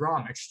love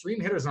DeGrom, extreme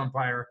hitters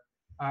umpire,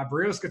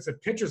 Berríos gets a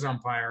pitcher's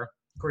umpire.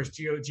 Of course,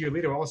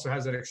 Giolito also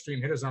has an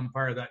extreme hitters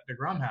umpire that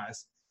DeGrom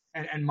has.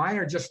 And mine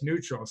are just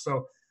neutral.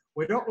 So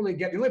we don't really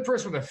get – the only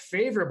person with a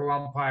favorable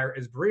umpire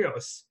is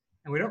Berríos,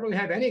 and we don't really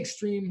have any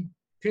extreme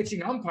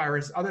pitching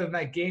umpires other than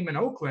that game in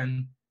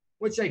Oakland,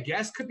 which I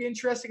guess could be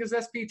interesting as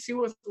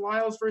SP2 with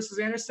Lyles versus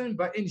Anderson.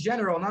 But in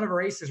general, none of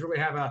our aces really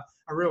have a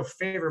real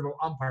favorable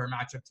umpire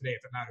matchup today,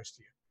 if it matters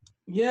to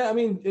you. Yeah, I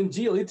mean, and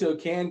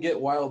Giolito can get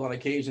wild on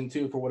occasion,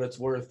 too, for what it's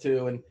worth,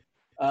 too.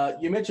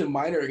 And you mentioned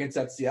Minor against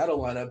that Seattle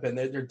lineup, and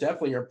there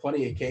definitely are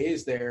plenty of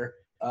Ks there.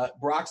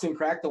 Broxton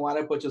cracked the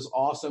lineup, which is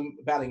awesome,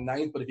 batting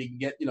ninth. But if you can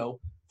get,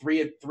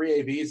 three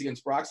AVs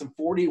against Broxton,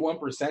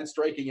 41%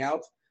 striking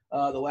out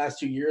the last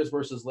 2 years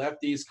versus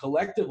lefties.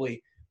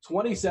 Collectively,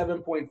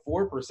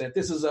 27.4%.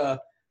 This is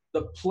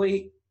the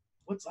plate.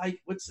 What's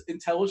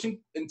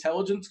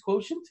intelligence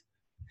quotient?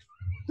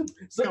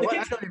 So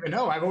I don't even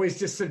know. I've always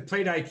just said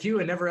plate IQ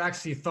and never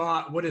actually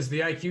thought, what does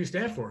the IQ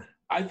stand for?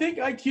 I think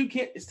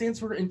IQ stands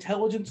for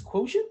intelligence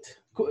quotient.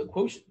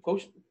 Quotient.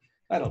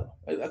 I don't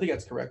know. I think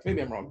that's correct.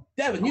 Maybe I'm wrong.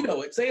 Devin, you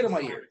know it. Say it in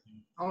my ear.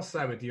 I'll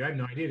side with you. I have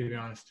no idea, to be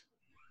honest.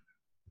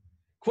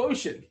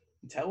 Quotient.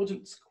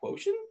 Intelligence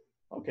quotient?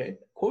 Okay.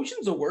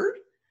 Quotient's a word?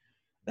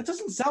 That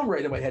doesn't sound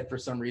right in my head for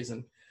some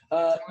reason.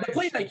 But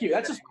plate IQ.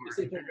 That's just – if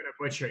you're going to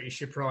butcher it, you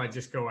should probably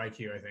just go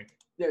IQ, I think.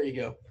 There you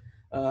go.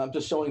 I'm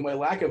just showing my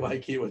lack of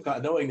IQ with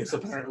not knowing this,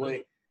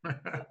 apparently.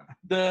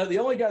 The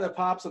only guy that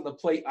pops on the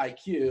plate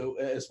IQ,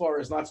 as far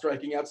as not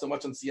striking out so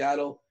much in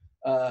Seattle,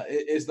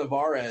 is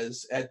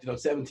Narvaez at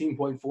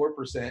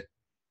 17.4%,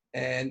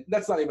 and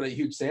that's not even a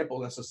huge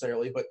sample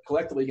necessarily, but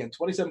collectively again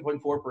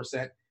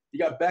 27.4%. You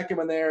got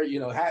Beckham in there,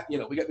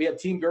 we have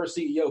Team Gurr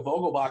CEO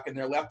Vogelbach in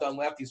there, left on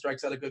left. He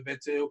strikes out a good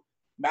bit too.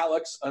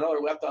 Malix,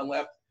 another left on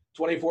left,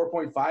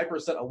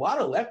 24.5%. A lot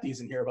of lefties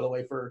in here, by the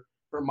way, for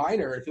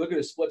Minor. If you look at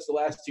his splits the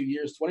last 2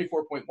 years,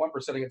 24.1%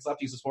 against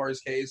lefties as far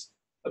as Ks,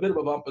 a bit of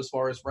a bump as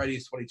far as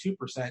righties,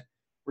 22%.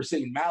 We're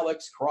seeing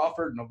Malix,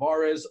 Crawford,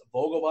 Narvaez,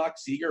 Vogelbach,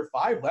 Seager,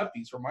 5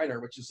 lefties for Minor,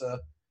 which is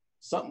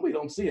something we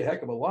don't see a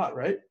heck of a lot,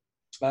 right?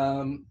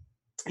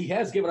 He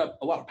has given up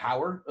a lot of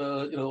power,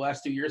 the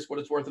last 2 years, what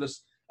it's worth in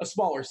a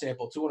smaller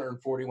sample,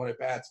 241 at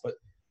bats, but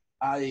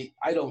I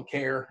don't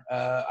care.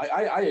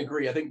 I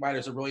agree. I think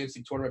Minor's a really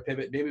interesting tournament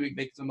pivot. Maybe we can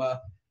make some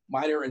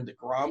Minor and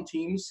DeGrom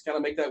teams kind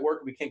of make that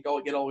work. We can't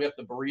get all the way up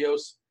to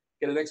Berríos,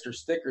 get an extra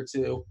stick or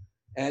two.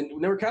 And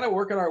we're kind of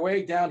working our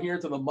way down here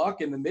to the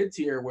muck in the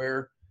mid-tier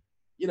where,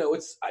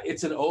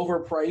 it's an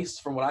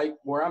overpriced from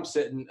where I'm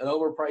sitting, an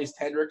overpriced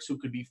Hendricks who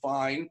could be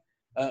fine,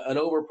 an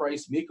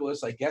overpriced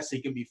Mikolas, I guess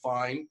he can be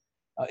fine.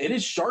 It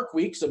is Shark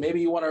Week, so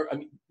maybe you want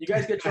to you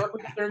guys get Shark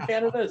Week there in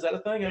Canada? Is that a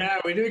thing? Yeah,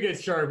 we do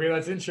get Shark Week.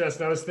 That's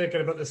interesting. I was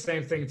thinking about the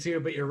same thing too,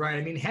 but you're right.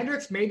 I mean,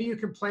 Hendricks, maybe you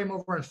can play him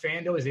over on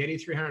FanDuel.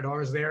 He's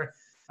 $8,300 there.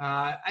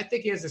 I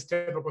think he has this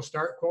typical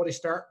quality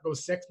start,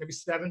 goes 6, maybe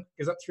 7,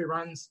 gives up 3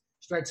 runs,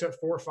 strikes out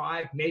 4 or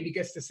 5, maybe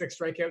gets to 6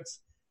 strikeouts.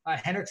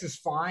 Hendricks is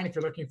fine if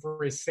you're looking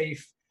for a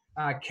safe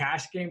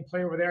cash game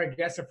play over there. I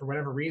guess if for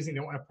whatever reason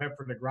you don't want to play up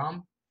for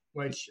DeGrom,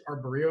 or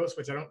Berríos,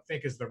 which I don't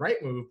think is the right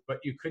move, but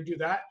you could do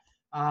that.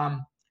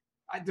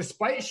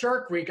 Despite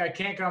Shark Week, I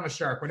can't get on the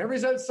Shark. Whenever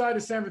he's outside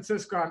of San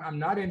Francisco, I'm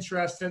not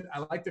interested.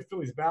 I like the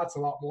Phillies bats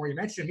a lot more. You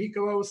mentioned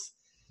Mikolas.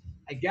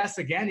 I guess,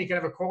 again, he can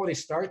have a quality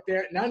start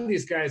there. None of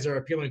these guys are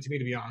appealing to me,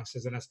 to be honest,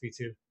 as an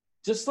SP2.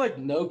 Just like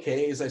no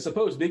Ks. I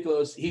suppose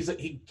Mikolas,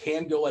 he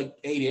can go like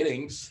 8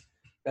 innings.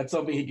 That's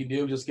something he can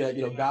do. Just get,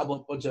 gobble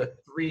a bunch of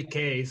 3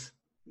 Ks.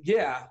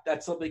 Yeah,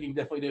 that's something he can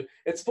definitely do.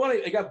 It's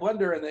funny. I got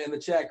Blender in the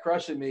chat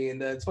crushing me, and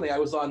it's funny. I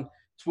was on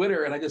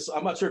Twitter, and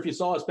I'm not sure if you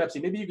saw this,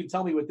 Pepsi. Maybe you can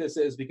tell me what this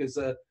is because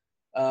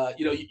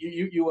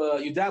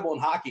you dabble in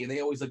hockey, and they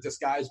always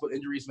disguise what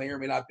injuries may or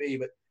may not be.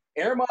 But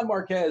Germán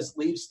Márquez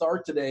leaves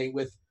start today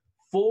with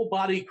full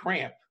body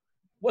cramp.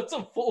 What's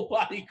a full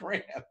body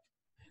cramp?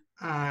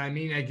 I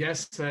mean, I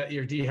guess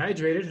you're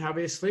dehydrated.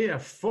 Obviously, a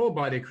full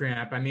body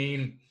cramp. I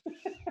mean,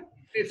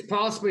 It's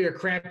possible you're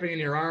cramping in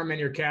your arm and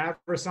your calf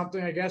or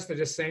something, I guess. They're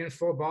just saying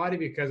full body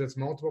because it's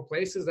multiple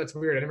places. That's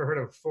weird. I never heard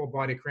of a full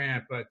body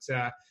cramp. But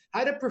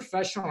how do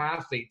professional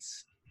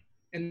athletes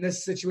in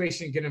this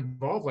situation get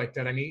involved like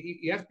that? I mean,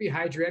 you have to be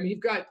hydrated. I mean, you've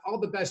got all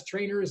the best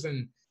trainers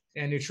and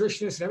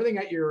nutritionists and everything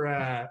at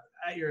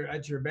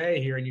your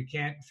bay here, and you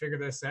can't figure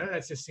this out.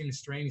 That just seems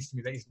strange to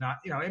me that he's not,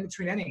 in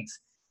between innings,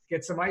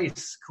 get some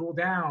ice, cool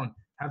down,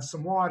 have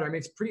some water. I mean,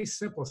 it's pretty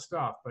simple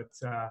stuff, but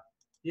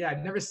yeah,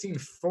 I've never seen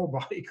full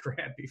body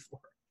cramp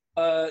before.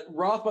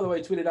 Roth, by the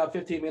way, tweeted out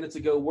 15 minutes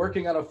ago,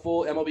 working on a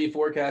full MLB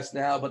forecast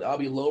now, but I'll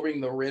be lowering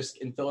the risk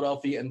in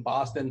Philadelphia and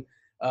Boston.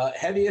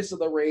 Heaviest of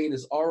the rain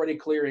is already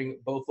clearing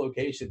both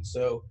locations.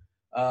 So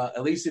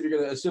at least if you're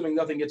going to, assuming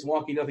nothing gets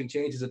wonky, nothing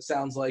changes, it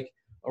sounds like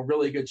a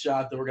really good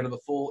shot that we're going to have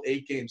a full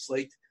 8-game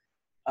slate.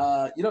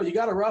 You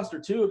got to roster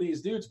 2 of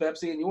these dudes,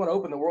 Pepsi, and you want to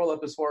open the world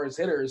up as far as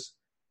hitters.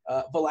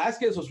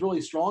 Velasquez was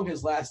really strong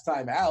his last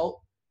time out.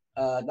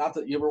 Not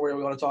that you ever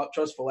really want to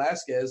trust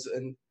Velasquez,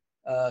 and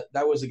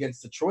that was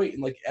against Detroit,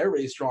 and like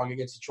everybody's strong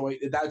against Detroit.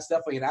 That's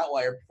definitely an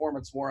outlier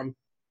performance for him.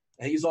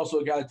 And he's also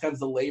a guy that tends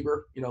to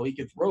labor. He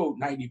can throw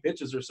 90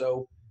 pitches or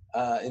so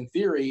in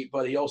theory,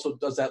 but he also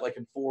does that like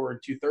in 4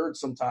 2/3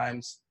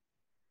 sometimes.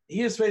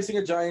 He is facing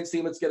a Giants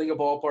team that's getting a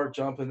ballpark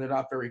jump, and they're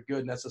not very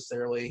good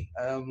necessarily.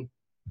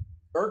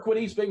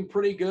 Urquidy's been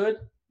pretty good.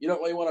 You don't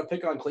really want to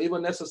pick on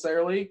Cleveland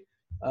necessarily.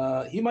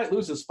 He might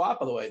lose his spot,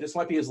 by the way. This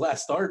might be his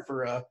last start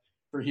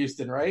for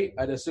Houston, right?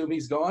 I'd assume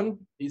he's gone.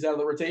 He's out of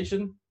the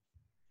rotation.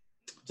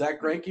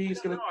 Zach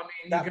Greinke's going to.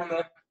 You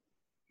got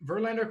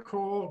Verlander,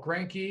 Cole,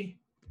 Greinke.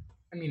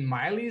 I mean,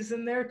 Miley's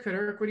in there. Could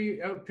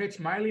Urquidy outpitch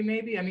Miley?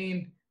 Maybe. I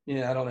mean,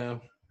 yeah, I don't know.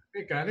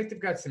 I think they've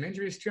got some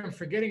injuries too. I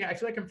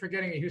feel like I'm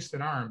forgetting a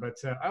Houston arm, but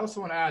I also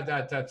want to add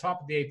that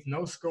top of the 8th,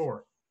 no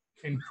score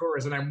in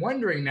Coors, and I'm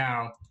wondering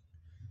now,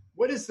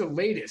 what is the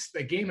latest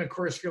a game in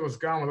Coors Field has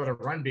gone without a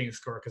run being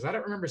scored? Because I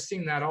don't remember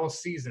seeing that all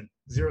season,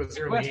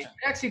 0-0. I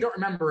actually don't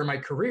remember in my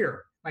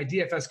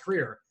DFS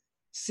career,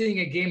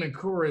 seeing a game in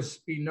Coors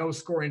be no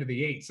score into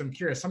the 8th. So I'm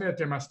curious. Somebody out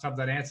there must have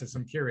that answer, so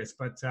I'm curious.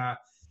 But,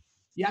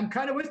 yeah, I'm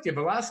kind of with you.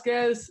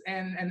 Velasquez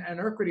and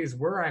Urquidy is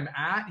where I'm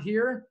at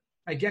here.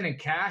 Again, in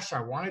cash, I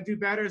want to do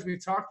better, as we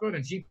talked about.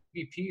 And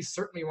GPP,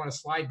 certainly want to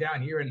slide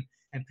down here and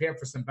pay up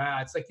for some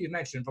bats. Like you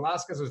mentioned,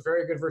 Velasquez was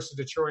very good versus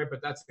Detroit,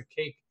 but that's the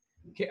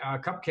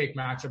cupcake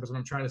matchup is what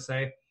I'm trying to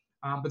say.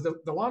 But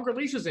the longer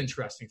leash is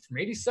interesting, from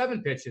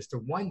 87 pitches to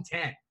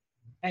 110.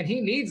 And he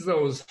needs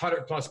those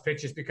 100-plus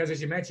pitches because,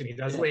 as you mentioned, he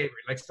does labor.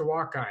 He likes to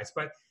walk guys.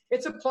 But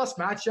it's a plus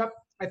matchup.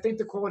 I think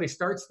the quality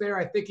starts there.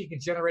 I think he can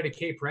generate a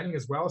K per inning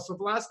as well. So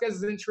Velasquez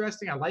is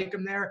interesting. I like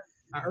him there.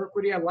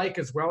 Urquidy I like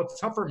as well.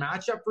 Tougher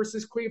matchup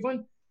versus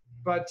Cleveland.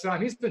 But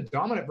he's been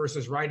dominant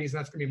versus righties, and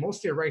that's going to be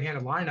mostly a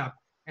right-handed lineup.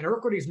 And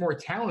Urquidy's more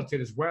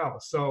talented as well.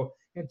 So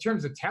in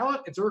terms of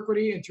talent, it's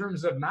Urquidy. In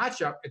terms of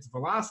matchup, it's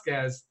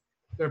Velasquez.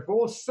 They're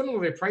both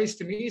similarly priced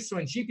to me. So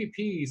in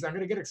GPPs, I'm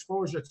going to get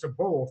exposure to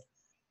both.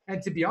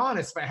 And to be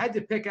honest, if I had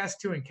to pick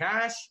S2 in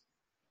cash,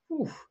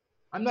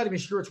 I'm not even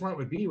sure which one it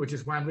would be, which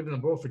is why I'm leaving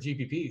them both for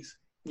GPPs.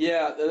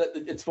 Yeah,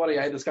 it's funny.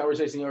 I had this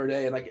conversation the other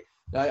day, and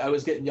I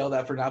was getting yelled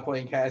at for not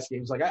playing cash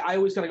games. I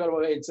always kind of go to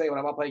my way and say when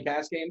I'm not playing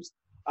cash games,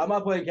 I'm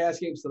not playing cash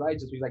games tonight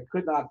just because I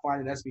could not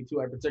find an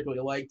SP2 I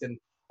particularly liked, and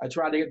I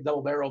tried to get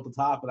double barrel at the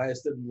top, and I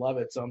just didn't love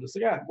it. So I'm just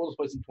like, we'll just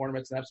play some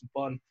tournaments and have some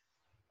fun.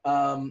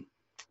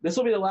 This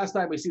will be the last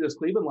time we see this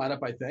Cleveland lineup,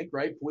 I think,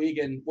 right? Puig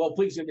going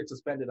to get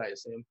suspended, I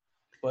assume.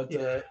 But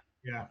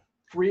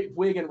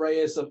Puig and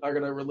Reyes are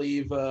going to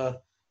relieve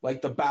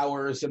like the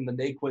Bowers and the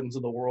Naquins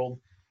of the world.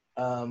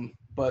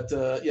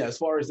 As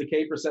far as the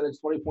K percentage,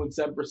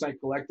 20.7%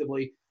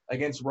 collectively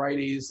against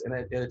righties, and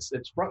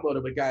it's front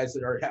loaded with guys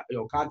that are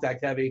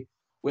contact heavy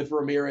with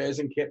Ramirez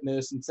and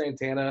Kipnis and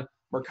Santana,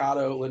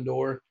 Mercado,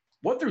 Lindor.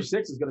 1 through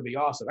 6 is going to be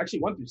awesome. Actually,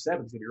 1 through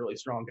 7 is going to be really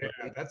strong.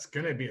 Yeah, that's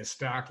going to be a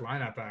stacked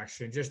lineup,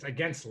 actually. Just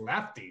against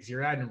lefties,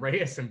 you're adding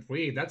Reyes and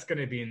Puig. That's going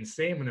to be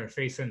insane when they're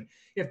facing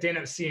 – if they end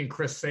up seeing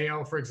Chris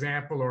Sale, for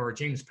example, or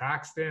James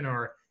Paxton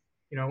or,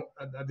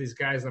 these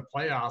guys in the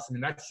playoffs. I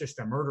mean, that's just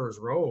a murderer's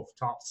row of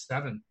top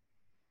 7.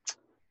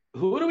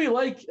 Who do we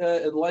like?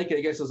 I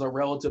guess, is a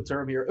relative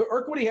term here.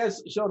 Urquidy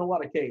has shown a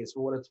lot of Ks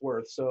for what it's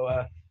worth.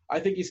 So I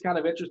think he's kind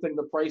of interesting.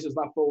 The price is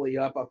not fully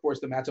up. Of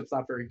course, the matchup's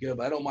not very good,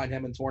 but I don't mind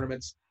him in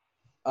tournaments.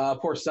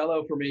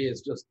 Porcello for me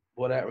is just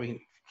whatever. I mean,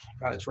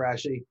 kind of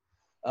trashy.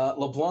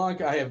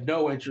 LeBlanc, I have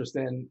no interest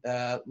in.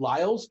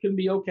 Lyles can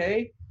be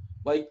okay.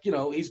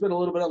 He's been a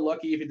little bit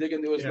unlucky if you dig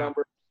into his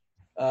numbers.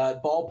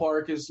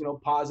 Ballpark is,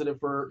 positive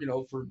for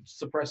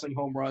suppressing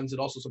home runs. It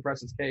also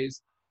suppresses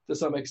Ks to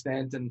some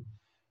extent. And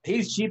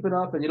he's cheap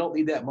enough, and you don't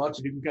need that much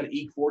if you can kind of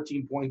eke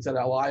 14 points out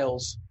of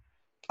Lyles.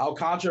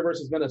 Alcantara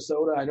versus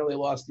Minnesota. I know they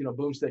lost,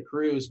 Boomstick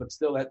Cruz, but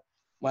still that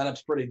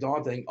lineup's pretty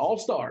daunting.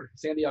 All-star,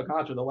 Sandy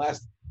Alcantara, the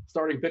last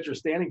starting pitcher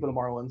standing for the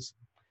Marlins.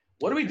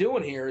 What are we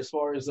doing here as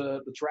far as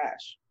the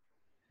trash?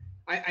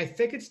 I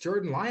think it's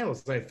Jordan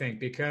Lyles,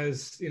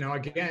 because,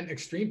 again,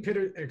 extreme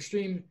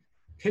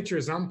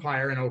pitchers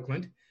umpire in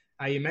Oakland.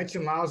 You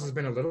mentioned Lyles has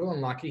been a little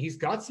unlucky. He's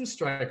got some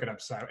strikeout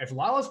upside. If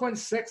Lyles went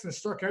 6 and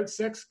struck out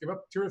 6, give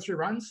up 2 or 3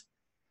 runs,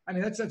 I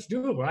mean, that's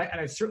doable,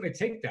 and I'd certainly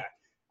take that.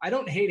 I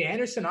don't hate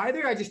Anderson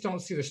either. I just don't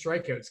see the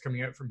strikeouts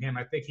coming out from him.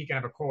 I think he can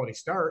have a quality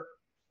start.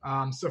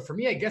 So for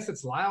me, I guess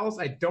it's Lyles.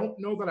 I don't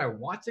know that I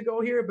want to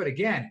go here, but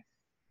again,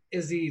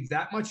 is he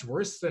that much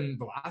worse than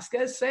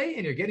Velasquez, say?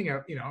 And you're getting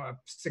a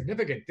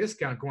significant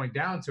discount going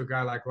down to a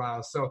guy like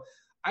Lyles. So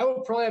I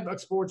will probably have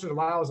exposure to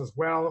Lyles as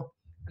well.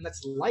 And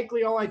that's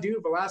likely all I do,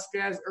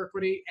 Velasquez,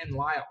 Urquidy, and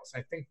Lyles.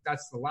 I think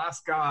that's the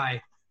last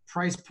guy,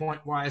 price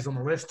point-wise, on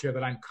the list here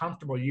that I'm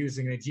comfortable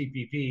using in a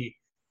GPP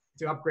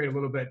to upgrade a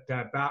little bit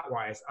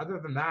bat-wise. Other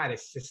than that,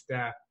 it's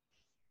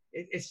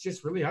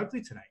just really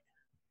ugly tonight.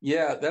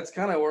 Yeah, that's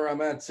kind of where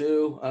I'm at,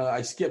 too.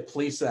 I skipped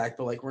Plesac,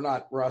 but, we're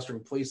not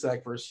rostering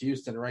Plesac versus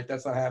Houston, right?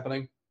 That's not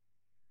happening?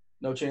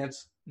 No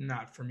chance?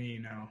 Not for me,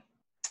 no.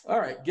 All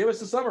right, give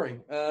us a summary.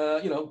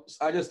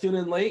 I just tuned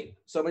in late.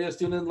 Somebody just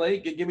tuned in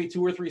late. Give me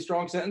 2 or 3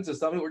 strong sentences.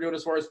 Tell me what we're doing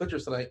as far as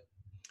pitchers tonight.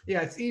 Yeah,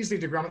 it's easily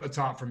DeGrom at the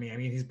top for me. I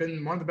mean, he's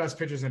been one of the best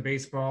pitchers in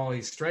baseball.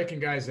 He's striking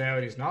guys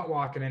out. He's not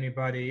walking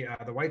anybody.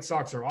 The White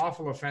Sox are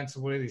awful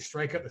offensively. They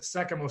strike out the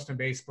second most in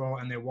baseball,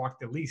 and they walk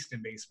the least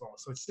in baseball.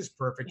 So it's just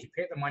perfect. You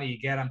pay the money, you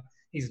get him.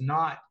 He's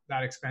not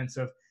that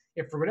expensive.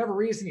 If for whatever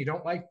reason you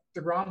don't like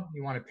DeGrom,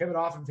 you want to pivot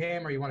off of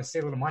him or you want to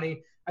save a little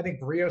money, I think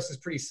Barrios is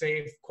pretty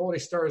safe. Quality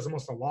start is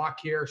almost a lock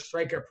here.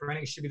 Strikeout per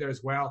inning should be there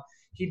as well.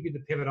 He'd be the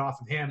pivot off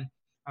of him.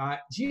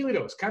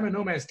 Giolito is kind of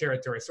no man's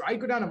territory. So I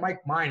go down to Mike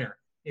Minor.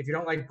 If you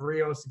don't like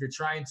Barrios, if you're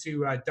trying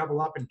to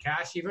double up in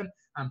cash even,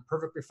 I'm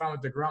perfectly fine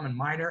with DeGrom and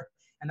Minor.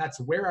 And that's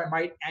where I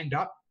might end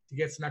up to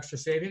get some extra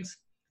savings.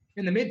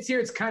 In the mid-tier,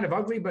 it's kind of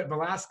ugly, but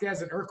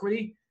Velasquez and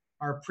Urquidy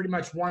are pretty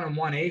much 1 and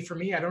 1A for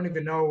me. I don't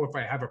even know if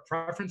I have a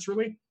preference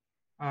really.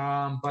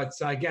 But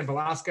again,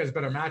 Velasquez is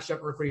better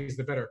matchup. Urquidy is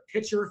the better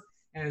pitcher.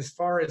 And as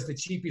far as the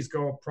cheapies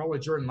go, probably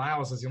Jordan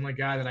Lyles is the only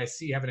guy that I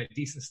see having a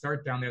decent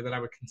start down there that I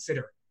would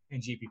consider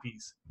in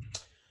GPPs.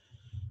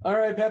 All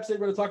right, Pepsi, we're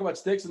going to talk about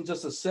sticks in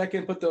just a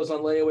second. Put those on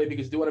layaway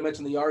because I do want to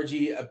mention the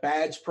RG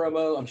badge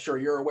promo. I'm sure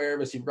you're aware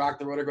of this. You rock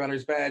the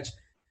RotoGrinders badge.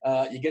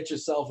 You get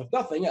yourself, if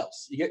nothing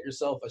else, you get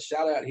yourself a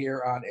shout out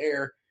here on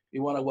air.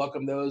 We want to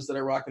welcome those that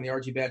are rocking the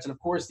RG badge. And, of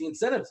course, the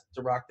incentive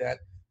to rock that.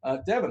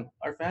 Devin,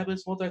 our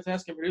fabulous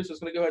multitasking producer, is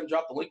going to go ahead and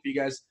drop the link for you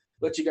guys,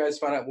 let you guys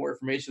find out more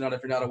information on it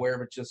if you're not aware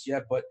of it just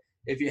yet. But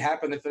if you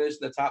happen to finish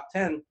in the top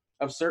 10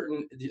 of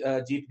certain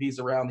GPPs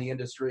around the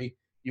industry,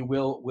 you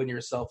will win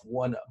yourself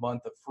 1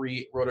 month of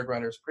free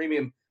RotoGrinders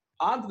Premium.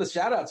 On to the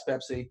shout-outs,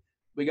 Pepsi.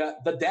 We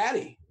got The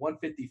Daddy,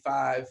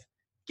 155.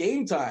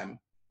 Game Time,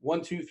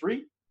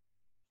 123.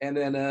 And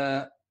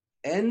then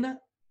N.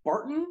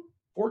 Barton,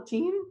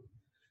 14.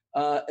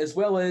 As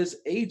well as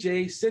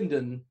AJ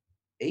Sinden,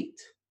 8.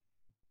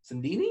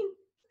 Sindini,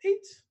 8.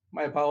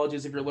 My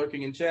apologies if you're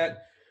lurking in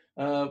chat.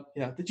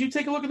 Did you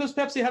take a look at those,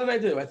 Pepsi? How did I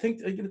do? I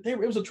think it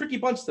was a tricky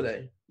bunch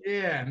today.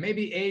 Yeah,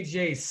 maybe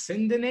AJ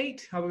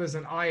Sindenate. Although there's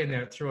an I in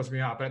there, it throws me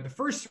off. But the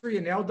first 3,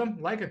 you nailed them.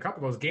 Like a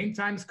couple of those. Game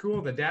Time's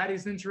cool. The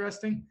Daddy's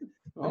interesting.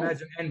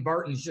 Imagine N.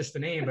 Barton's just a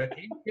name, but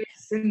AJ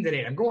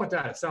Sindenate. I'm going with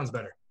that. It sounds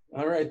better.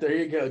 All right, there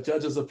you go.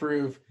 Judges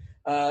approve.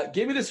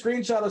 Give me the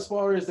screenshot as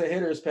far as the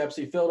hitters,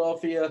 Pepsi.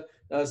 Philadelphia,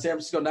 San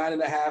Francisco,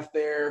 9.5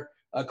 there.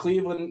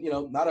 Cleveland,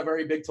 not a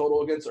very big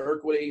total against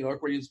Urquidy.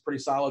 Urquidy is pretty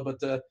solid, but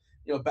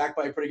backed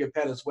by a pretty good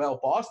pen as well.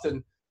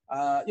 Boston,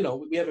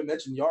 we haven't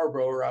mentioned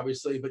Yarbrough,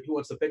 obviously, but who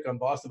wants to pick on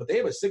Boston? But they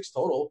have a 6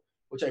 total,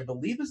 which I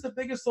believe is the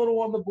biggest total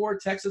on the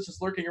board. Texas is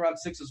lurking around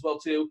 6 as well,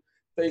 too,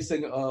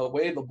 facing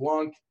Wade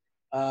LeBlanc.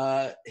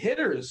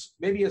 Hitters,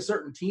 maybe a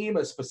certain team,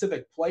 a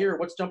specific player.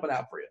 What's jumping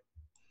out for you?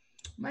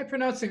 Am I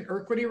pronouncing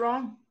Urquidy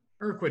wrong?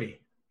 Urquidy.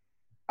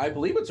 I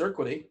believe it's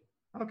Urquidy.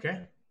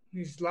 Okay.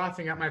 He's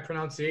laughing at my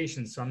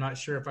pronunciation, so I'm not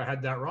sure if I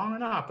had that wrong or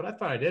not, but I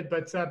thought I did.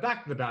 But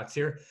back to the bats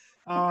here.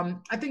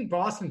 I think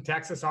Boston,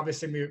 Texas,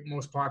 obviously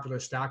most popular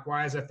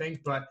stack-wise, I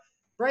think. But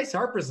Bryce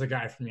Harper's the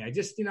guy for me.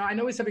 I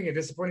know he's having a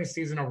disappointing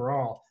season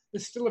overall.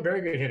 He's still a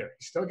very good hitter.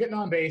 He's still getting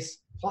on base.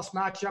 Plus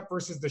matchup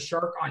versus the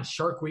Shark on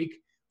Shark Week.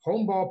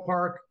 Home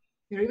ballpark.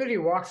 Even if he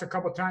walks a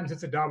couple times,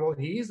 it's a double.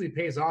 He easily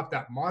pays off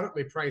that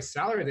moderately priced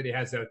salary that he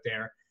has out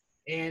there.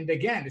 And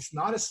again, it's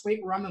not a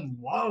slate where I'm in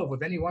love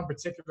with any one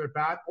particular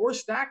bat or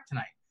stack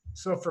tonight.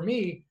 So for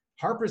me,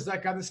 Harper's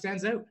that guy that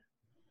stands out.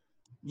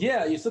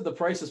 Yeah, you said the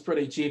price is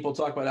pretty cheap. We'll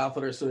talk about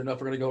outfielders soon enough.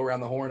 We're going to go around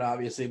the horn,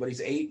 obviously, but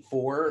he's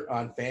 8-4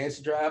 on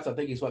fantasy drafts. I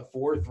think he's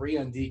 4-3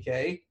 on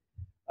DK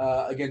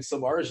against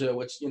Samardzija,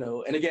 which,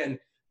 and again,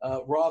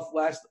 Roth,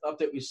 last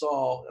update we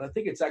saw, and I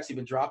think it's actually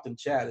been dropped in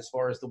chat as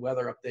far as the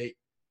weather update.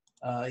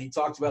 He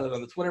talked about it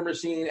on the Twitter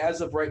machine. As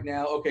of right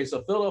now, okay,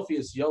 so Philadelphia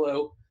is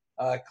yellow,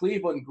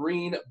 Cleveland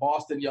green,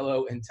 Boston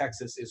yellow, and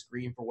Texas is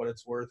green for what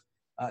it's worth.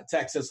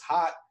 Texas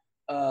hot,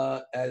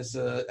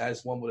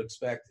 as one would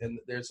expect, and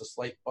there's a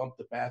slight bump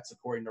to bats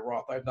according to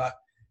Roth. I've not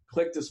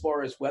clicked as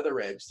far as Weather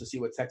Edge to see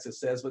what Texas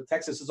says, but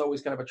Texas is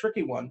always kind of a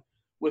tricky one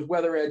with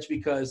Weather Edge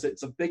because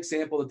it's a big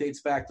sample that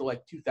dates back to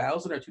like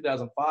 2000 or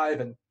 2005,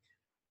 and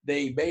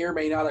They may or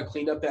may not have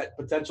cleaned up that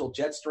potential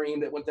jet stream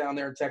that went down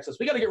there in Texas.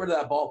 We got to get rid of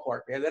that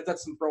ballpark, man.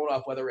 That's some throwing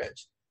off weather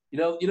edge.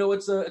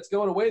 It's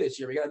going away this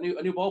year. We got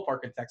a new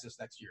ballpark in Texas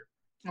next year.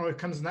 Oh, it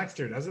comes next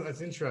year, does it?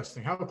 That's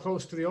interesting. How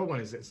close to the old one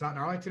is it? It's not in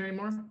Arlington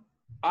anymore?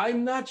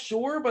 I'm not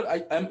sure, but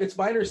it's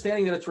my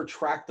understanding that it's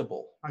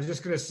retractable. I was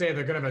just going to say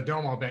they're going to have a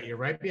dome, I'll bet you,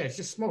 right? Yeah, it's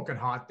just smoking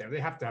hot there. They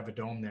have to have a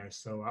dome there.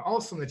 So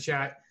also in the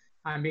chat,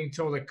 I'm being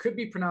told it could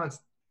be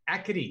pronounced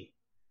Urkity.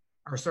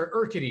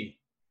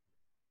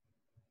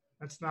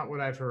 That's not what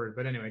I've heard.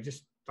 But anyway,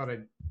 just thought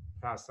I'd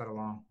pass that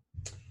along.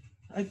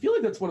 I feel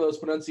like that's one of those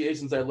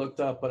pronunciations I looked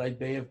up, but I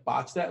may have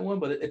botched that one.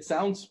 But it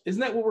sounds – isn't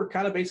that what we're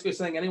kind of basically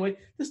saying anyway?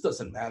 This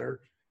doesn't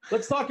matter.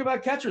 Let's talk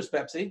about catchers,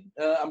 Pepsi.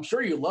 I'm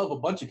sure you love a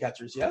bunch of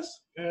catchers, yes?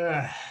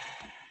 Yeah.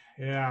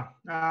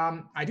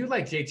 I do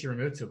like JT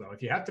Realmuto, though.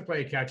 If you have to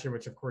play a catcher,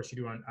 which, of course, you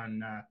do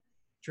on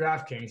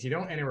DraftKings, you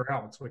don't anywhere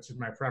else, which is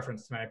my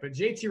preference tonight. But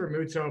JT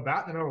Realmuto,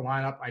 about in the middle of the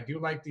lineup. I do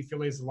like the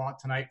Phillies a lot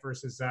tonight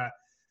versus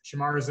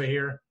Shamarza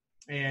here.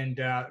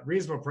 And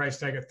reasonable price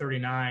tag at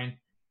 $39.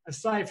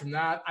 Aside from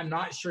that, I'm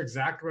not sure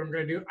exactly what I'm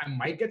going to do. I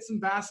might get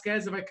some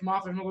Vasquez if I come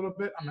off of him a little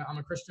bit. I'm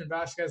a Christian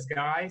Vasquez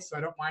guy, so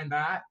I don't mind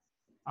that.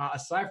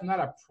 Aside from that,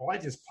 I'd probably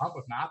just pump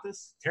with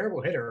Mathis.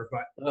 Terrible hitter,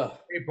 but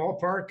great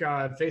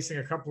ballpark, facing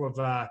a couple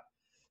of,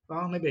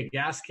 maybe a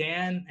gas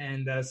can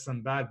and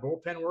some bad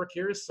bullpen work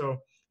here. So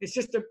it's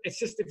just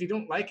if you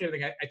don't like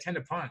anything, I tend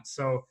to punt.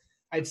 So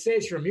I'd say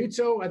it's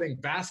Realmuto. I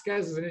think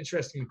Vasquez is an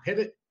interesting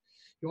pivot.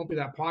 He won't be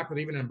that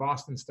popular even in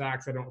Boston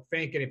stacks, I don't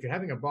think. And if you're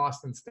having a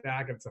Boston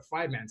stack, if it's a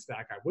 5-man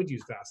stack, I would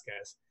use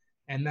Vasquez.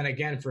 And then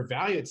again, for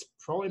value, it's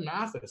probably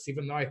Mathis,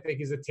 even though I think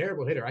he's a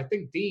terrible hitter. I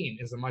think Dean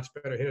is a much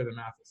better hitter than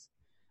Mathis.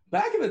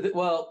 Back in the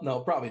well,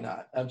 no, probably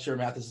not. I'm sure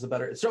Mathis is a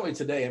better, certainly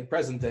today in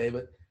present day,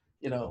 but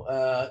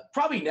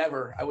probably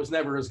never. I was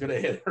never as good a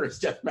hitter as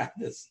Jeff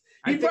Mathis.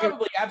 He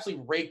probably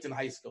absolutely raked in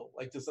high school,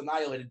 like just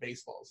annihilated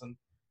baseballs, and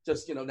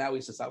just now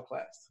he's just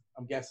outclassed.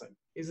 I'm guessing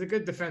he's a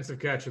good defensive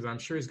catcher, though. I'm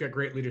sure he's got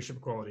great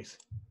leadership qualities.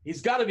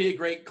 He's got to be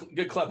a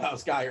good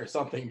clubhouse guy or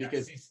something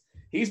because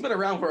he's been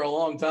around for a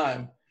long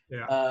time.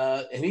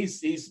 Yeah, and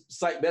he's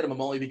site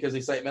minimum only because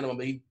he's site minimum.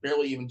 He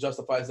barely even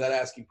justifies that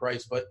asking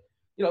price, but.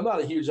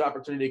 Not a huge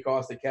opportunity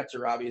cost to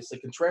catcher, obviously.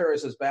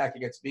 Contreras is back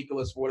against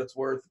Mikolas for what it's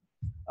worth.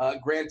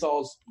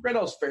 Grandal's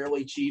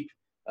fairly cheap.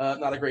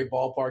 Not a great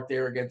ballpark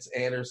there against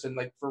Anderson.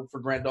 Like for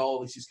Grandal,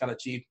 at least he's kind of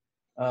cheap.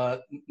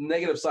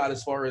 Negative side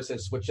as far as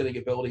his switch hitting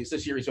abilities.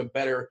 This year he's been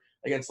better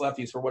against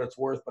lefties for what it's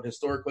worth, but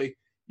historically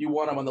you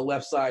want him on the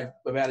left side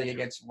of batting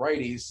against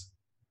righties.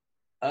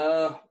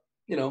 I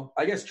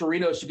guess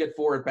Torino should get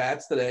 4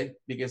 at-bats today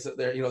because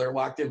they're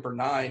locked in for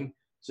 9.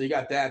 So you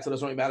got that, so it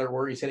doesn't really matter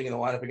where he's hitting in the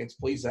lineup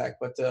against Plesac.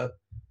 But,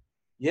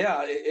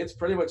 it's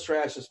pretty much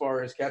trash as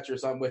far as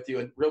catchers. I'm with you.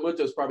 And Realmuto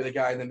is probably the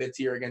guy in the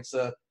mid-tier against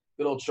good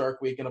old Shark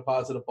Week in a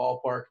positive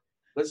ballpark.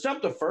 Let's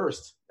jump to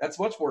first. That's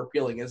much more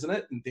appealing, isn't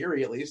it? In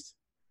theory, at least.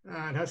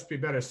 It has to be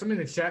better.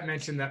 Somebody in the chat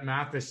mentioned that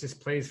Mathis just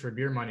plays for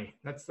beer money.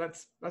 That's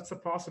a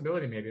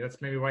possibility maybe.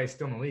 That's maybe why he's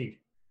still in the league.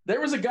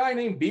 There was a guy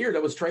named Beer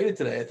that was traded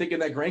today, I think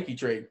in that Greinke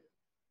trade.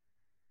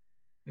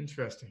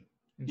 Interesting.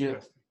 Yeah.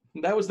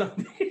 That was not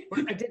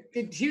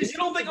Did you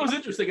don't think it was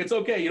interesting. It's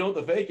okay. You don't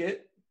have to fake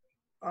it.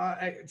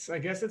 I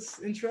guess it's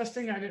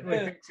interesting. I didn't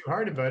really think too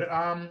hard about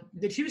it.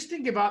 Did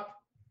Houston give up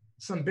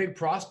some big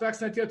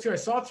prospects in that deal too? I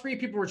saw 3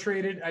 people were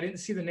traded. I didn't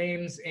see the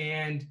names,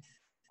 and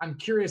I'm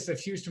curious if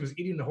Houston was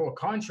eating the whole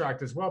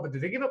contract as well. But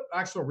did they give up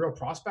actual real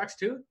prospects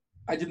too?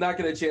 I did not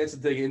get a chance to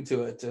dig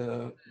into it.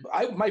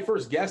 My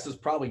first guess is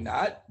probably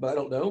not, but I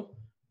don't know.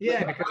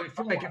 Yeah, because I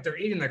feel like if they're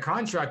eating the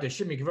contract, they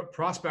shouldn't give up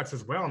prospects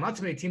as well. Not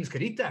too many teams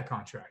could eat that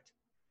contract.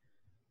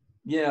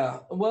 Yeah.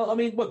 Well, I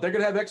mean, they're going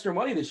to have extra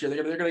money this year.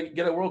 They're going to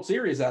get a World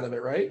Series out of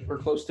it, right? Or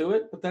close to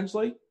it,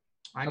 potentially.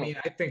 I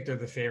think they're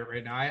the favorite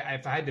right now.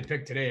 If I had to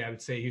pick today, I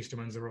would say Houston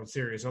wins the World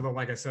Series. Although,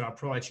 like I said, I'll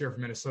probably cheer for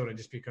Minnesota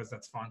just because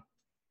that's fun.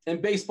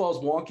 And baseball's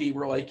wonky.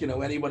 We're like,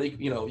 anybody,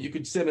 you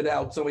could sim it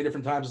out so many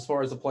different times as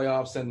far as the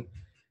playoffs, and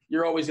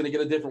you're always going to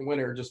get a different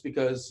winner just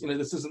because,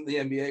 this isn't the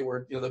NBA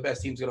where, the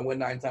best team's going to win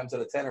 9 times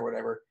out of 10 or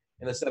whatever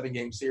in a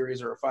 7-game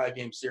series or a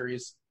 5-game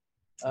series.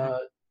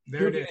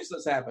 There it is.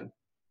 This happen.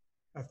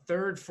 A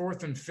 3rd,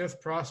 4th, and 5th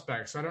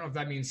prospect. So I don't know if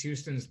that means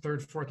Houston's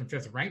 3rd, 4th, and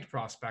 5th ranked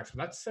prospects,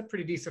 but that's a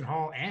pretty decent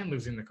haul and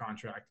losing the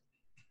contract.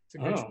 It's a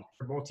good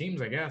for both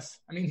teams, I guess.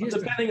 I mean,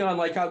 Houston, depending on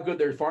how good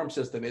their farm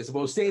system is.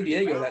 Well, San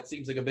Diego, that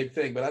seems like a big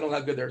thing, but I don't know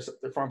how good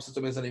their farm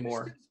system is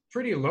anymore.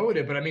 Pretty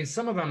loaded, but I mean,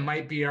 some of them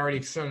might be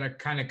already sort of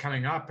kind of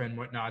coming up and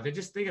whatnot.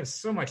 They have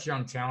so much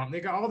young talent. They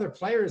got all their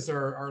players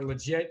are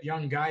legit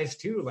young guys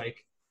too.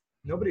 Like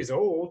nobody's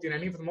old, For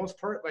the most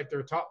part, like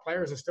their top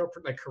players are still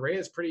like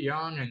Correa's pretty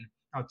young, and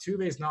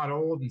Altuve's not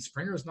old, and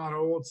Springer's not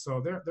old, so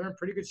they're in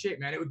pretty good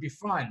shape, man. It would be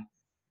fun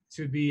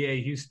to be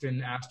a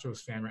Houston Astros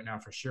fan right now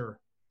for sure.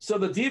 So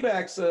the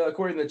D-backs,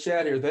 according to the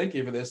chat here, thank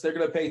you for this. They're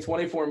going to pay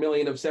 $24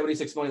 million of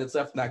 $76 million that's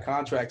left in that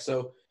contract.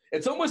 So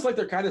it's almost like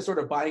they're kind of sort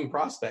of buying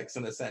prospects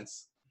in a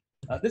sense.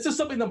 This is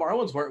something the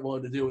Marlins weren't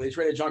willing to do when they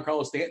traded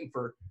Giancarlo Stanton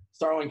for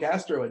Starlin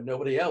Castro and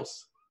nobody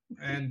else.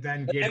 And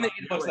then they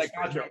that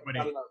contract.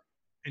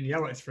 And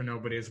Yelich for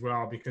nobody as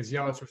well, because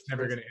Yelich was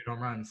never going to hit home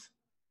runs.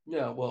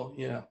 Yeah, well,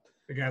 yeah.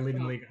 The guy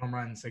leading the league in home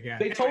runs again.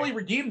 They totally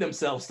redeemed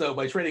themselves, though,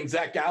 by trading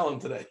Zach Gallen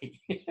today.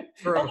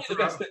 for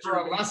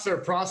a lesser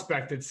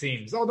prospect, it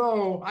seems.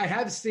 Although I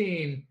have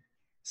seen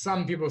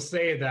some people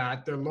say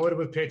that they're loaded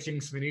with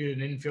pitching, so they needed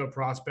an infield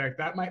prospect.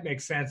 That might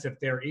make sense if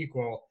they're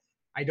equal.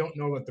 I don't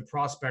know that the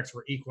prospects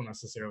were equal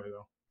necessarily,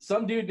 though.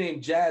 Some dude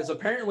named Jazz,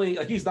 apparently,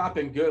 like, he's not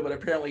been good, but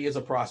apparently is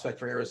a prospect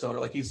for Arizona.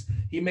 Like,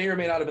 he may or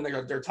may not have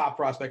been their top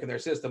prospect in their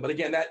system. But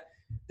again,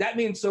 that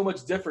means so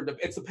much different.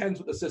 It depends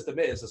what the system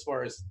is, as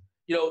far as,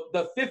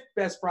 the fifth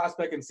best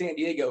prospect in San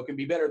Diego can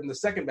be better than the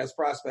second best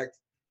prospect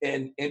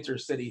in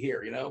Intercity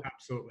here,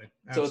 Absolutely.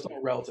 So it's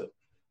all relative.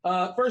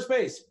 First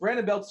base,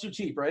 Brandon Belt's too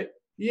cheap, right?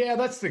 Yeah,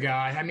 that's the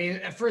guy. I mean,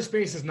 first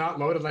base is not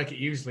loaded like it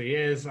usually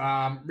is.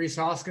 Rhys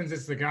Hoskins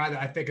is the guy that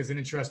I think is an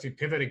interesting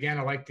pivot. Again,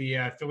 I like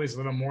the Phillies a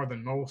little more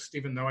than most,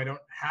 even though I don't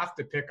have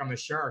to pick on the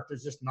Shark.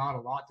 There's just not a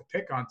lot to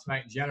pick on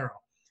tonight in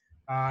general.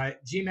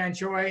 Ji-Man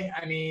Choi,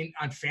 I mean,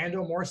 on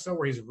FanDuel more so,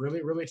 where he's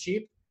really, really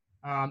cheap.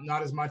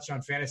 Not as much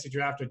on Fantasy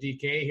Draft or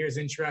DK. Here's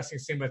interesting.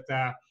 Same with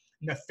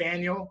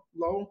Nathaniel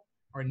Lowe,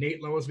 or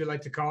Nate Lowe, as we like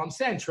to call him.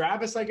 San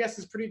Travis, I guess,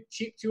 is pretty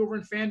cheap, too, over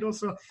in FanDuel.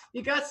 So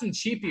you got some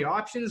cheapy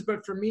options.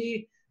 But for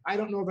me, I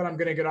don't know that I'm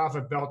going to get off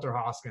of Belt or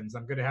Hoskins.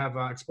 I'm going to have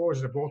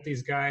exposure to both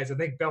these guys. I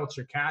think Belt's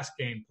your cash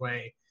game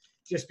play,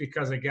 just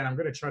because, again, I'm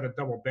going to try to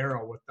double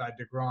barrel with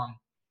DeGrom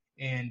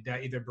and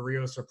either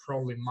Barrios or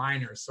probably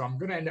Minor. So I'm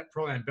going to end up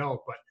probably on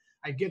Belt. But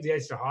I'd give the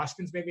edge to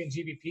Hoskins maybe in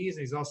GBPs, and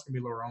he's also going to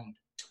be lower owned.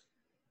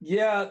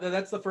 Yeah,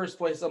 that's the first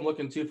place I'm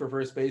looking to for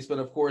first base. But,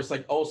 of course,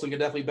 like Olsen can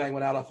definitely bang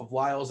one out off of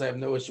Lyles. I have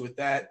no issue with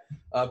that.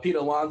 Pete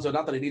Alonso,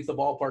 not that he needs the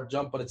ballpark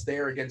jump, but it's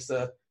there against,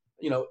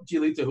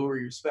 Giolito, who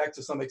we respect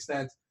to some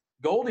extent.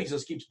 Goldie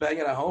just keeps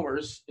banging at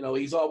homers.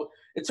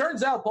 It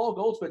turns out Paul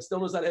Goldschmidt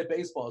still does not hit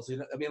baseballs.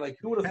 I mean, like,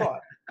 who would have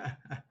thought?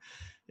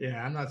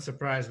 Yeah, I'm not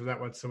surprised with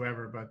that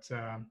whatsoever. But,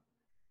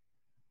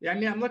 yeah, I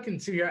mean, I'm looking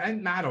to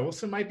and Matt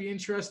Olson might be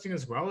interesting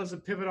as well as a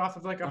pivot off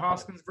of like a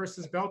Hoskins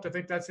versus Belt. I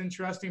think that's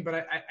interesting, but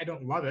I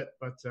don't love it.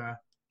 But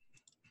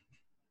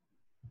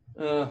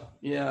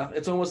yeah,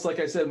 it's almost like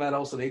I said Matt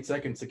Olson 8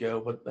 seconds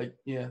ago. But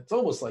it's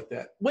almost like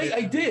that. Wait,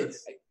 I did.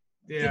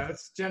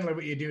 That's generally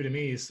what you do to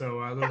me.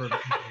 So a little bit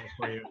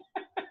for you.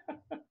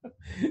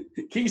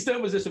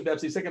 Keystone position,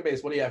 Pepsi. Second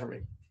base. What do you have for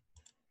me?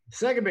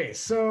 Second base.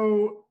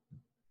 So.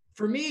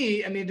 For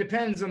me, I mean, it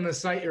depends on the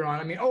site you're on.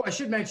 I mean, I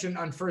should mention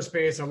on first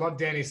base, I love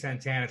Danny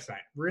Santana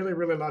tonight. Really,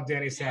 really love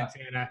Danny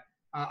Santana.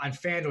 On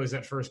FanDuel, he's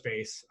at first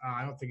base.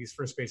 I don't think he's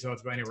first base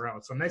eligible anywhere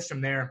else. So I mentioned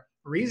him there.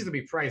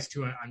 Reasonably priced,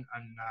 too, on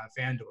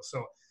FanDuel.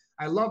 So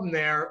I love him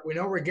there. We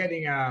know we're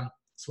getting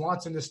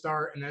Swanson to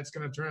start, and that's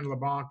going to turn into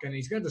LeBlanc, and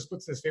he's going to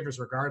split his favors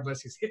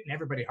regardless. He's hitting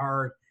everybody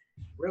hard.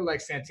 Really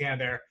like Santana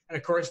there. And,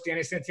 of course,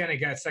 Danny Santana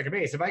got second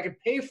base. If I could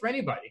pay for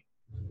anybody,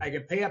 I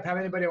could pay up, have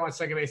anybody want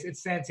second base.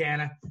 It's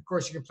Santana. Of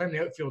course, you can play him in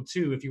the outfield,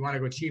 too, if you want to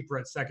go cheaper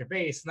at second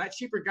base. And that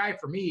cheaper guy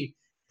for me,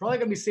 probably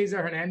going to be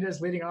Cesar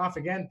Hernandez leading off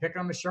again. Pick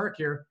on the Shark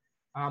here.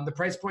 The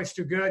price point's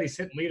too good. He's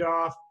hitting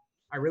leadoff.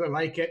 I really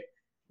like it.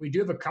 We do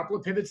have a couple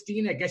of pivots,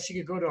 Dean. I guess you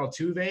could go to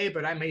Altuve,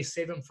 but I may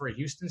save him for a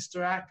Houston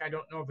stack. I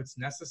don't know if it's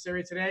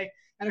necessary today.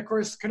 And, of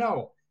course,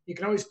 Cano. You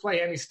can always play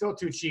him. He's still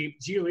too cheap.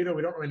 Giolito,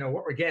 we don't really know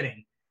what we're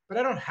getting. But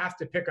I don't have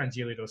to pick on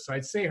Giolito. So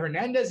I'd say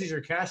Hernandez is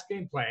your cash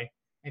game play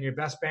and your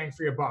best bang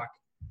for your buck.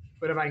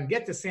 But if I can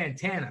get to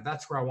Santana,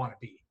 that's where I want to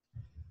be.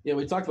 Yeah,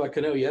 we talked about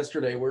Cano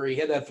yesterday where he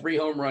had that 3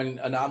 home run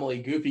anomaly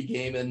goofy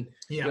game. And,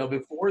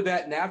 before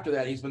that and after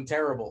that, he's been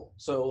terrible.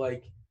 So,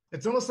 like.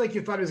 It's almost like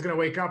you thought he was going to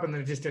wake up and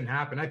then it just didn't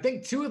happen. I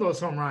think 2 of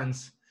those home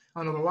runs,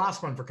 the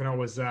last one for Cano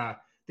was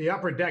the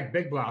upper deck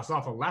big blast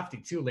off a lefty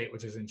too late,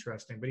 which is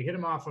interesting. But he hit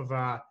him off of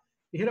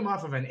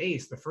an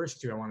ace, the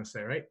first 2, I want to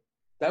say, right?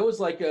 That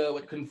was like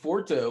what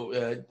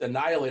Conforto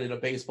annihilated a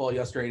baseball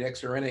yesterday in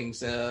extra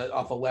innings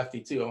off a lefty,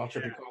 too. I'm not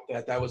sure if you caught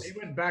that. That was. They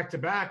went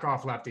back-to-back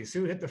off lefties.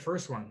 Who hit the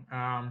first one?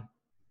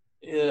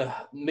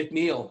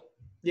 McNeil.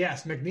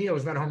 Yes, McNeil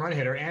was that home run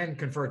hitter, and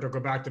Conforto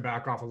go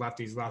back-to-back off of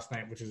lefties last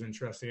night, which is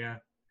interesting, yeah.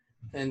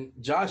 And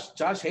Josh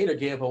Hader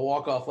gave up a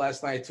walk-off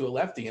last night to a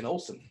lefty in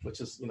Olsen,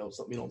 which is,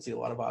 something you don't see a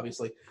lot of,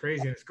 obviously.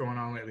 Craziness going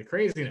on lately.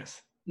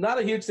 Craziness. Not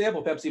a huge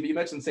sample, Pepsi, but you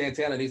mentioned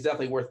Santana, and he's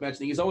definitely worth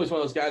mentioning. He's always one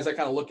of those guys I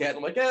kind of look at and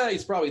I'm like,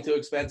 he's probably too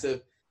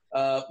expensive.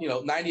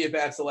 90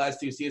 at-bats the last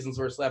 2 seasons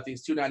versus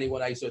lefties,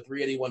 291 ISO,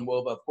 381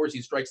 WOBA. Of course,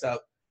 he strikes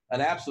out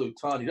an absolute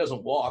ton. He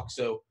doesn't walk.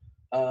 So,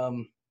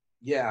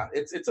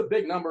 it's a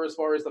big number as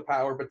far as the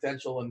power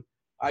potential, and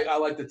I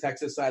like the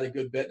Texas side a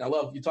good bit. And I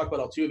love – you talk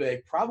about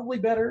Altuve, probably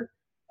better,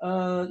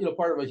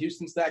 part of a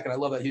Houston stack, and I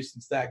love that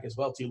Houston stack as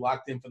well, too,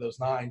 locked in for those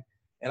 9.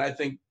 And I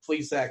think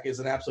Plesac is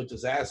an absolute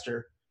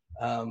disaster.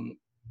 I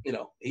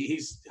know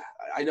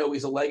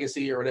he's a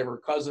legacy or whatever,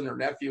 cousin or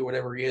nephew,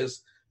 whatever he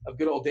is, of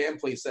good old Dan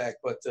Plesac,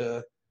 but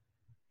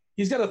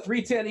he's got a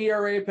 3.10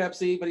 ERA,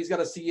 Pepsi, but he's got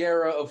a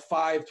Sierra of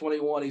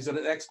 5.21. He's got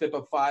an xFIP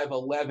of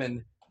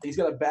 5.11. He's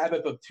got a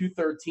BABIP of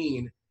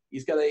 2.13.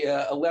 He's got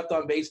a left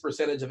on base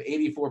percentage of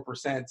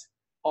 84%.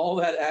 All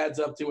that adds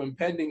up to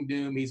impending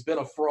doom. He's been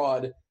a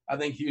fraud. I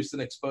think Houston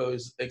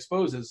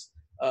exposes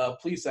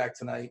Plesac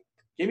tonight.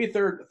 Give me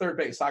third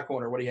base, hot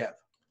corner. What do you have?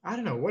 I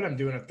don't know what I'm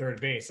doing at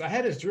third base. I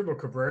had his Dribble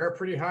Cabrera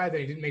pretty high that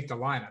he didn't make the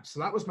lineup. So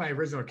that was my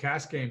original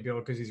cash game deal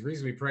because he's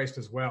reasonably priced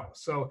as well.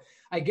 So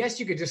I guess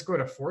you could just go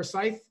to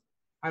Forsythe.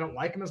 I don't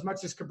like him as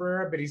much as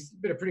Cabrera, but he's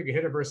been a pretty good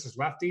hitter versus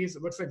lefties.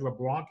 It looks like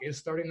LeBlanc is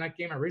starting that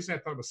game. Originally,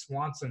 I thought it was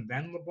Swanson,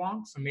 then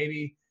LeBlanc. So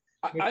maybe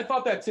I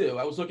thought that too.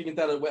 I was looking at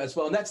that as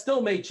well. And that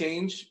still may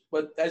change,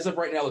 but as of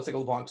right now, it looks like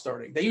LeBlanc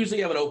starting. They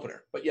usually have an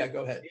opener. But yeah,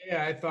 go ahead.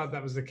 Yeah, I thought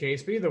that was the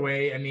case. But either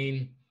way, I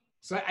mean –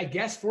 so I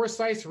guess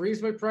Forsythe's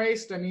reasonably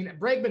priced. I mean,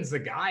 Bregman's the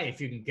guy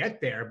if you can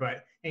get there,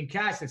 but in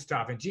cash it's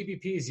tough. And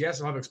GPPs, yes,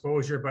 I'll have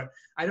exposure, but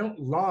I don't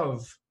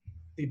love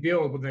the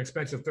build with an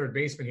expensive third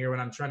baseman here when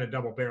I'm trying to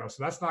double barrel.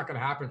 So that's not going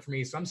to happen for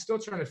me. So I'm still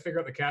trying to figure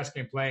out the cash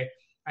game play.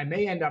 I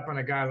may end up on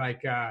a guy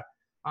like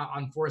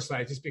on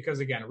Forsythe just because,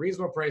 again, a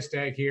reasonable price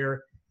tag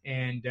here.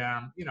 And,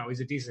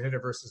 he's a decent hitter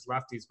versus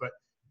lefties. But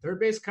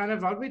third base kind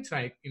of ugly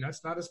tonight.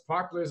 It's not as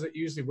popular as it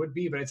usually would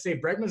be. But I'd say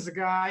Bregman's the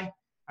guy.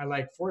 I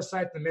like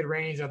Forsythe in the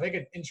mid-range. I think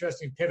an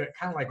interesting pivot,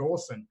 kind of like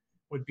Olsen,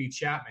 would be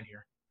Chapman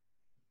here.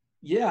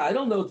 Yeah, I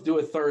don't know what to do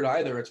with third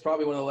either. It's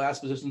probably one of the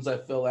last positions I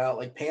fill out.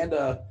 Like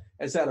Panda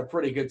has had a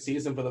pretty good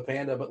season for the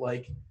Panda, but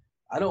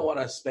I don't want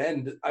to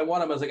spend. I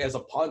want him as a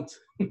punt.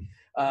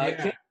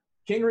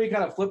 Kingery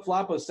kind of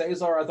flip-flop with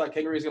Cesar. I thought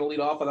Kingery was going to lead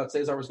off. I thought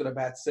Cesar was going to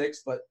bat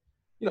sixth, but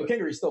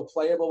Kingery's still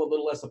playable, but a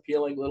little less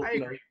appealing. I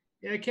agree.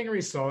 Yeah,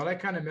 Kingery's solid. I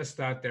kind of missed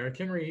that there.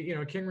 Kingery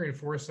and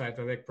Forsythe,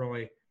 I think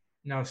probably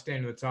now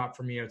stand to the top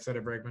for me outside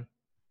of Bregman.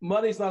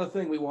 Money's not a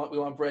thing. We want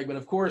Bregman.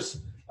 Of course,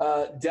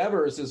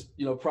 Devers is,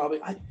 probably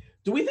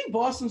do we think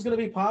Boston's going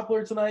to be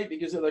popular tonight?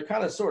 Because they're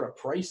kind of sort of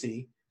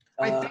pricey.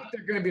 I think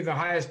they're going to be the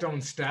highest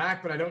owned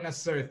stack, but I don't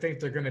necessarily think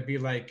they're going to be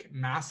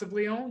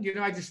massively owned.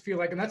 I just feel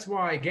like, and that's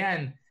why,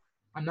 again,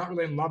 I'm not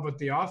really in love with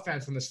the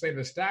offense on the slate of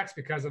the stacks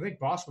because I think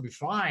Boston will be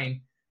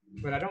fine,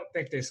 but I don't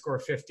think they score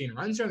 15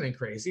 runs or anything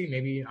crazy.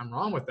 Maybe I'm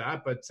wrong with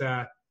that, but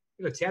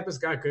Tampa's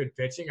got good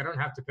pitching. I don't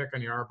have to pick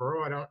on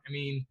Yarborough.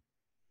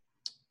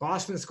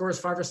 Boston scores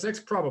 5 or 6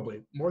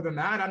 probably. More than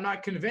that, I'm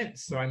not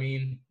convinced. So,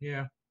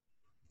 yeah.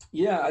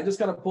 Yeah, I just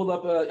got it pulled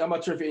up. I'm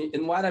not sure if you're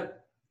in lineup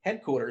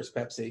headquarters,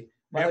 Pepsi.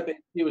 Lineup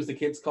HQ, as the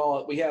kids call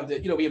it. We have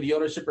the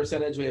ownership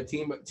percentage. We have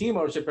team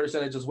ownership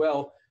percentage as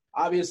well.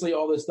 Obviously,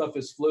 all this stuff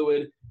is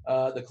fluid.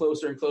 The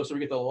closer and closer we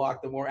get to the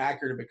lock, the more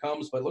accurate it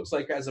becomes. But it looks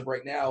like as of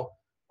right now,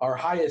 our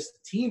highest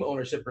team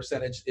ownership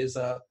percentage is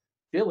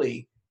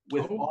Philly,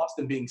 with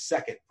Boston being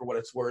second for what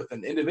it's worth.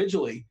 And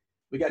individually,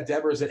 we got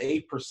Devers at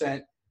 8%,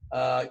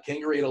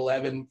 Kingery at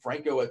 11%,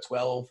 Franco at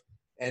 12%.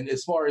 And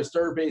as far as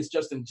third base,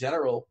 just in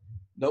general,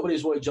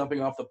 nobody's really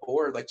jumping off the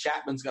board. Like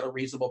Chapman's got a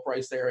reasonable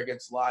price there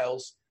against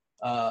Lyles,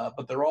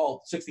 but they're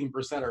all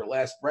 16% or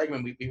less.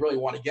 Bregman, we really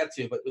want to get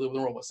to, but we live in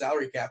the world with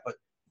salary cap. But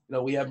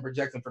we haven't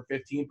projected for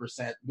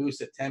 15%. Moose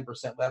at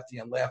 10%, lefty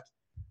and left.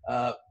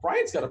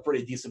 Bryant's got a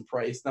pretty decent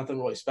price. Nothing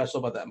really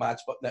special about that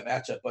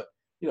matchup, but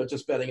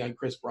just betting on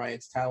Chris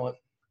Bryant's talent.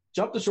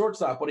 Jump to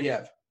shortstop. What do you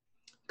have?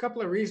 A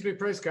couple of reasonably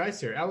priced guys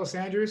here. Ellis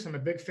Andrews, I'm a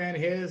big fan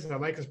of his. I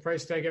like his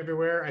price tag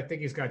everywhere. I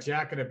think he's got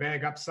jack in a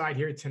bag upside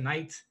here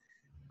tonight.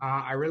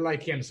 I really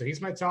like him. So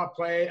he's my top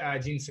play.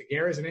 Gene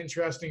Segura is an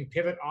interesting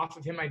pivot off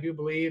of him, I do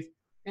believe.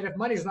 And if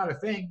money's not a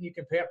thing, you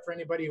can pay up for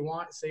anybody you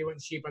want. Say you went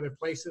cheap other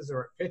places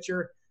or a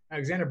pitcher.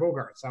 Alexander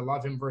Bogaerts, I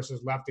love him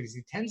versus lefties.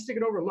 He tends to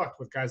get overlooked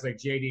with guys like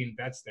JD and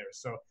Betts there.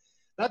 So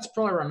that's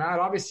probably where I'm at.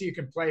 Obviously, you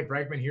can play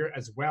Bregman here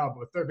as well, but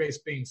with third base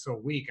being so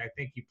weak, I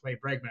think you play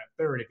Bregman at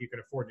third if you could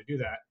afford to do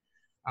that.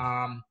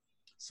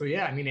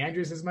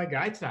 Andrews is my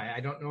guy tonight.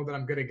 I don't know that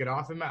I'm going to get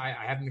off him. I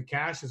have him in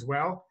cash as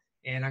well,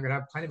 and I'm going to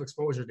have plenty of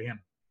exposure to him.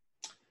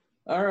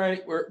 All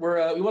right,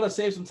 we want to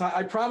save some time.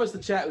 I promised the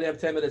chat we'd have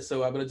 10 minutes,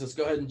 so I'm going to just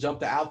go ahead and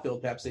jump to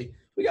outfield, Pepsi.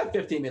 We got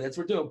 15 minutes.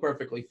 We're doing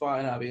perfectly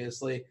fine,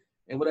 obviously.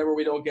 And whatever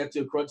we don't get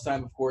to, crunch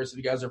time, of course, if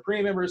you guys are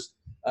premium members,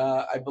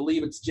 I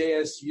believe it's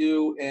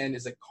JSU and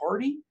is it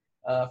Cardi?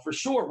 For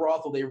sure,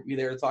 Roth will be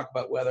there to talk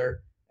about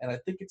weather, and I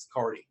think it's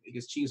Cardi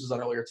because Cheese was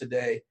on earlier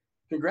today.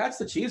 Congrats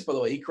to Cheese, by the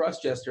way. He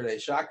crushed yesterday.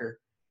 Shocker.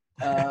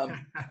 All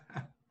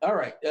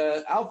right,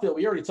 outfield.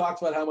 We already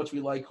talked about how much we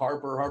like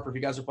Harper. Harper, if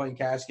you guys are playing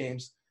cash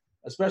games,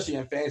 especially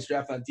in fans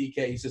draft on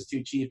DK, he's just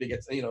too cheap. He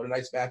gets a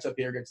nice matchup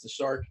here against the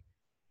Shark.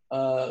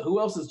 Who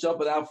else is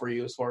jumping out for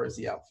you as far as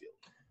the outfield?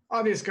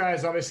 Obvious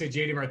guys, obviously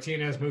JD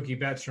Martinez, Mookie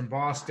Betts from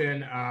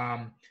Boston.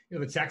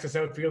 The Texas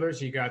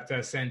outfielders, you got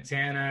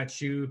Santana,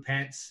 Chu,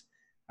 Pence,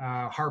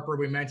 Harper.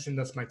 We mentioned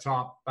that's my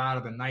top bat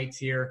of the night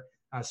here.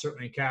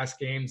 Certainly in cash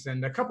games,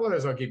 and a couple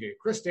others I'll give you.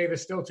 Chris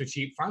Davis, still too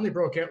cheap. Finally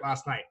broke out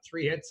last night.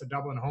 3 hits, a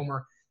double and a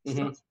homer.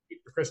 Still too cheap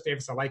for Chris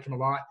Davis. I like him a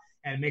lot,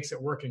 and it makes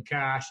it work in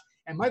cash.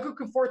 And Michael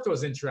Conforto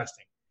is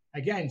interesting.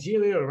 Again,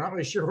 Giolito, we're not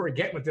really sure where we're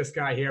getting with this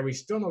guy here. We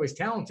still know he's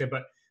talented,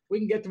 but we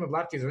can get them with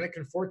lefties. I think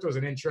Conforto is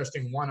an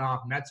interesting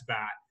one-off Mets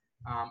bat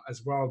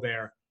as well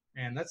there.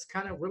 And that's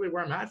kind of really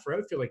where I'm at for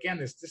outfield. Again,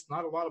 there's just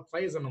not a lot of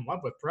plays I'm in love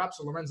with. Perhaps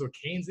Lorenzo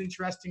Cain's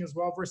interesting as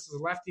well versus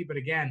a lefty, but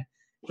again,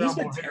 he's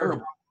been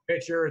terrible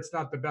pitcher. It's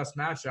not the best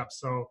matchup.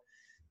 So,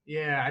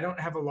 Yeah, I don't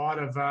have a lot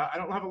of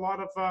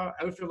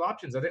outfield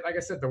options. I think, like I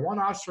said, the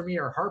one-offs for me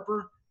are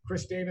Harper,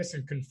 Chris Davis,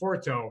 and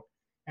Conforto.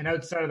 And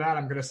outside of that,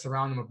 I'm going to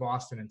surround them with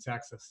Boston and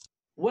Texas.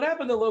 What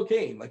happened to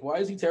Locaine? Like, why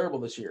is he terrible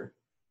this year?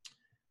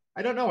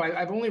 I don't know.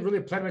 I've only really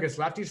played him against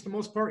lefties for the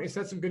most part. He's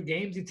had some good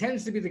games. He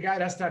tends to be the guy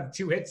that has to have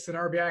 2 hits, an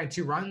RBI, and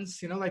 2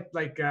 runs. You know,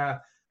 like I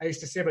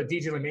used to say about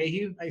DJ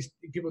LeMahieu.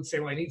 People would say,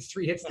 well, he needs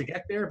 3 hits to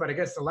get there. But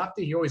against the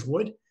lefty, he always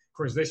would. Of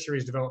course, this year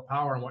he's developed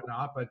power and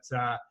whatnot.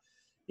 But,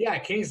 yeah,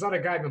 Kane's not a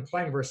guy I've been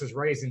playing versus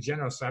righties in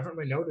general, so I haven't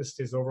really noticed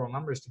his overall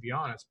numbers, to be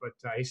honest. But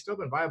he's still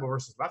been viable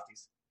versus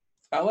lefties.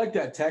 I like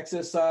that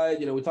Texas side.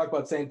 You know, we talked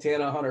about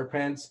Santana, Hunter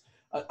Pence.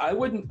 I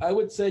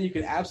would say you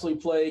can absolutely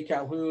play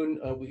Calhoun.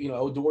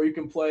 Odor you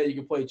can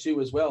play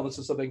Chu as well. This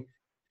is something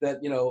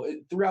that,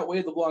 throughout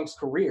Wade LeBlanc's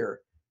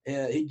career,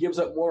 he gives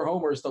up more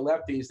homers to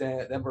lefties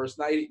than versus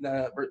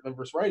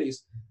righties.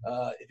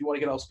 If you want to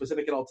get all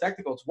specific and all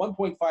technical, it's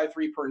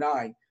 1.53 per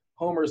 9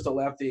 homers to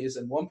lefties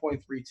and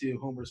 1.32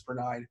 homers per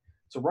 9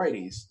 to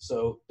righties.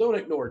 So don't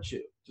ignore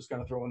Chu. Just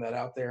kind of throwing that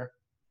out there.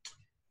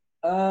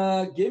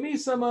 Give me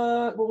some,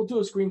 we'll do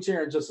a screen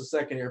share in just a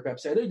second here,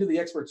 Pepsi. I know you do the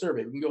expert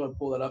survey. We can go ahead and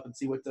pull that up and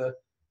see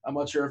I'm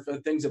not sure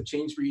if things have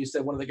changed for you. You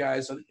said one of the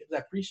guys, was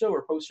that pre-show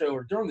or post-show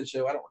or during the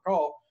show, I don't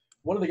recall.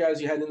 One of the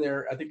guys you had in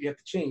there, I think you have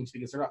to change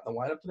because they're not in the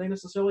lineup today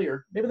necessarily,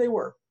 or maybe they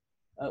were.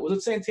 Was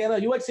it Santana?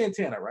 You like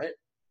Santana, right?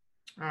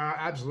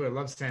 Absolutely.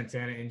 I love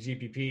Santana in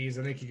GPPs.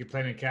 I think you could play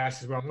him in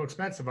cash as well. A little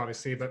expensive,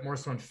 obviously, but more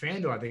so in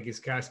FanDuel, I think he's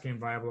cash game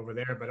viable over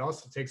there, but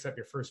also takes up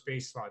your first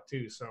base slot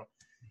too. So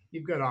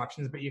you've got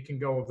options, but you can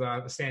go with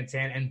the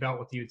Santana and Belt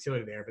with the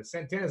utility there. But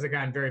Santana's a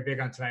guy I'm very big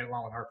on tonight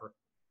along with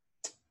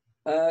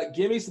Harper.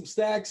 Give me some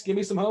stacks. Give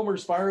me some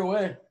homers. Fire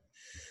away.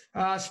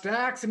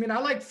 Stacks. I mean, I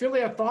like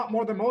Philly, I thought,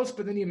 more than most,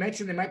 but then you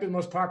mentioned they might be the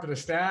most popular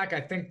stack.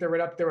 I think they're right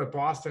up there with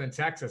Boston and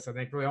Texas. I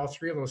think really all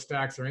 3 of those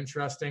stacks are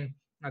interesting.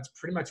 That's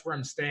pretty much where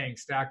I'm staying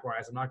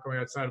stack-wise. I'm not going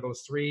outside of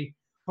those 3.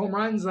 Home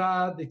runs,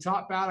 the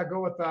top bat, I'll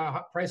go with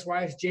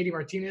price-wise, JD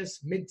Martinez,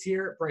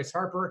 mid-tier, Bryce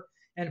Harper.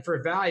 And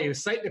for value,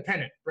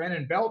 site-dependent,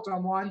 Brandon Belt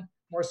on one,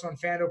 more so on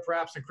FanDuel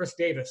perhaps, and Chris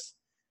Davis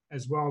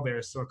as well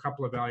there. So a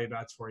couple of value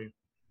bats for you.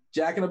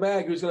 Jack in the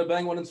bag. Who's going to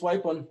bang one and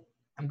swipe one?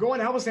 I'm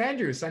going Elvis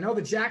Andrus. I know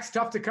the Jack's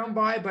tough to come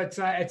by, but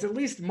it's at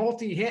least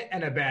multi-hit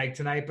and a bag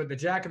tonight. But the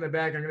Jack in the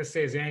bag, I'm going to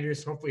say, is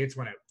Andrus. Hopefully hits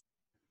one out.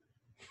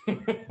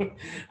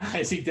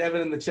 I see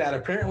Devin in the chat.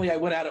 Apparently I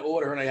went out of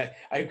order, and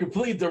I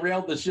completely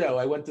derailed the show.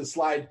 I went to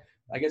slide,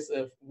 I guess,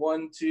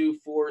 1, 2,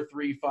 4,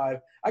 3, 5.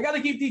 I got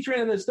to keep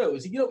D-Train on his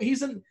toes.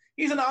 He's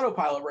an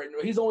autopilot right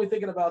now. He's only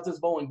thinking about this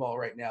bowling ball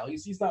right now.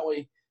 He's not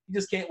really – he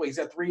just can't wait. He's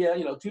got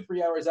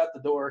 2-3 hours out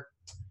the door.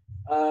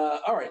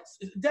 All right.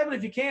 Devin,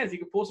 if you can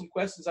pull some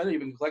questions. I know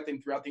you've been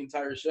collecting throughout the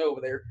entire show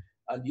over there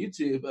on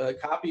YouTube.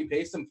 Copy,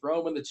 paste them, throw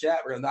them in the chat.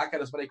 We're going to knock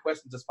out as many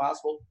questions as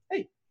possible.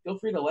 Hey, feel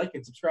free to like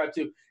and subscribe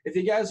too. If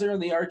you guys are in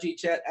the RG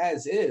chat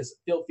as is,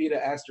 feel free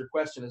to ask your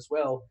question as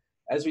well.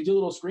 As we do a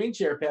little screen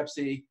share,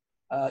 Pepsi,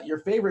 your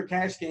favorite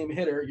cash game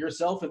hitter,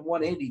 yourself and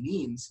one Andy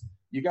Means,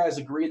 you guys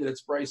agree that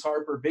it's Bryce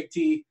Harper, Big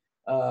T,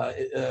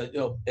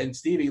 and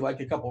Stevie like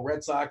a couple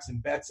Red Sox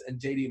and Betts and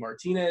JD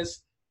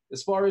Martinez.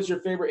 As far as your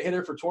favorite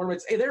hitter for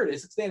tournaments, hey, there it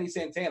is. It's Danny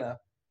Santana.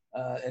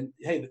 And,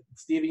 hey,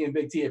 Stevie and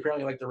Big T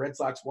apparently like the Red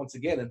Sox once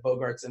again, and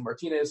Bogarts and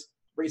Martinez.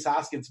 Rhys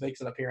Hoskins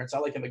makes an appearance. I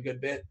like him a good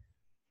bit.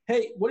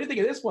 Hey, what do you think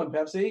of this one,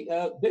 Pepsi?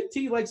 Big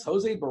T likes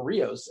Jose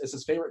Barrios as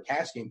his favorite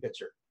cash game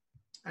pitcher.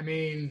 I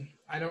mean,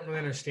 I don't really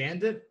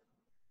understand it.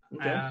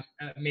 Okay.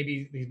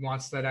 Maybe he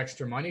wants that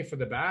extra money for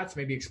the bats.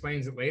 Maybe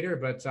explains it later,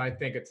 but I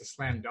think it's a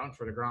slam dunk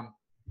for DeGrom.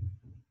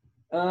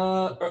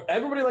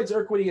 Everybody likes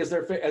Urquidy as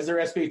their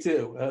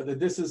SP2.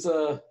 This is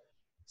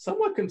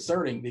somewhat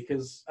concerning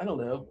because I don't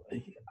know.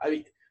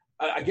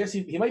 I guess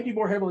he might be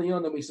more heavily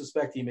owned than we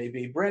suspect he may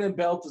be. Brandon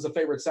Belt is a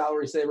favorite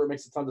salary saver.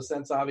 Makes a ton of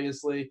sense,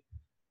 obviously.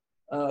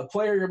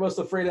 Player you're most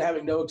afraid of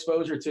having no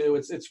exposure to,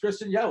 it's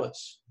Christian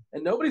Yelich.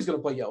 And nobody's going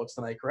to play Yelich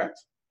tonight, correct?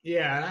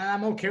 Yeah,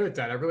 I'm okay with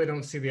that. I really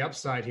don't see the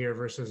upside here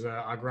versus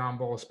a ground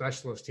ball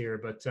specialist here.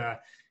 But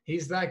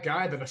he's that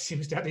guy that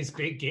seems to have these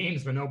big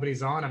games when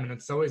nobody's on him, and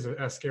it's always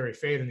a scary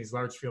fate in these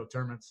large field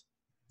tournaments.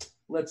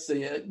 Let's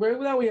see.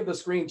 Now we have the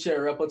screen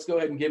share up. Let's go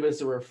ahead and give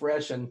us a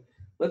refresh. And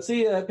let's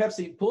see,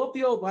 Pepsi, pull up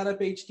the old lineup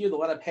HQ, the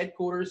lineup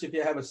headquarters, if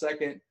you have a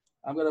second.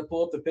 I'm going to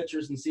pull up the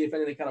pictures and see if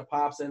anything kind of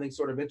pops, anything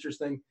sort of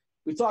interesting.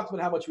 We talked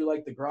about how much we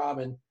like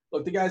DeGrom, and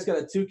look, the guy's got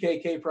a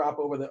 2K prop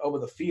over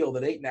the field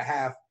at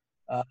 8.5.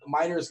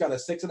 Miner's got a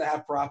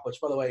 6.5 prop,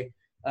 which, by the way,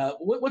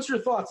 what's your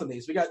thoughts on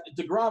these? We got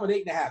DeGrom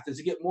at 8.5. Does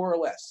he get more or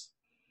less?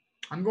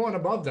 I'm going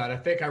above that. I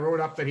think I wrote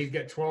up that he'd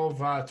get 12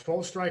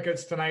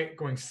 strikeouts tonight,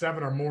 going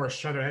 7 or more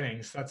shutout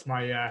innings. That's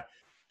my,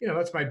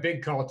 that's my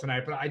big call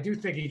tonight. But I do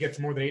think he gets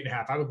more than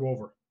 8.5. I would go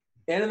over.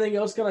 Anything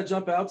else kind of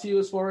jump out to you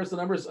as far as the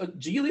numbers?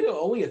 Giolito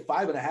only at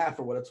 5.5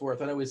 for what it's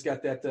worth. I know he's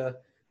got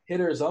that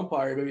hitter's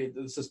umpire,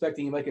 maybe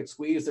suspecting he might get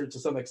squeezed there to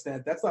some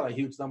extent. That's not a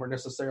huge number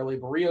necessarily.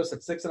 Barrios at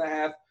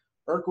 6.5.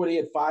 Urquidy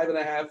at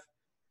 5.5.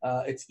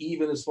 It's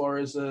even as far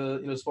as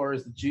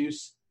the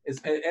juice. Is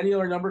any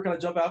other number kind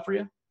of jump out for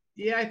you?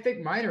 Yeah, I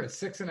think mine are at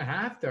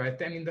 6.5 there.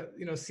 I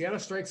mean, Seattle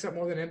strikes up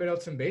more than anybody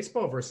else in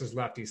baseball versus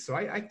lefties. So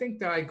I think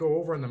that I go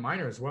over in the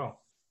minor as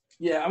well.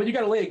 Yeah, I mean, you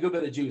got to lay a good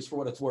bit of juice for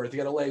what it's worth. You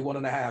got to lay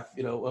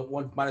 1.5,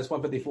 one minus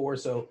 154.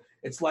 So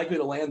it's likely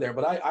to land there.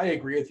 But I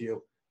agree with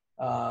you.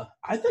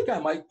 I think I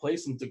might play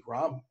some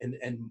DeGrom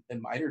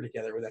and minor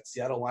together with that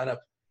Seattle lineup.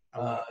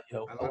 A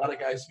lot of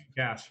guys.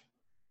 Cash.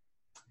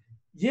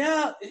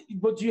 Yeah,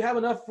 but do you have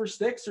enoug for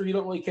sticks, or you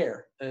don't really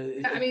care?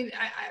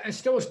 I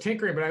still was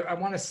tinkering, but I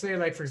want to say,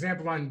 like, for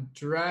example, on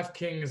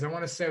DraftKings, I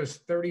want to say it was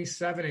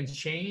 37 and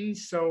change.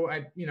 So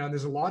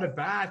there's a lot of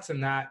bats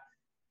in that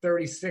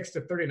 36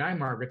 to 39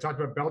 mark. We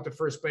talked about Belt at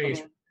first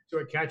base to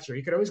a catcher.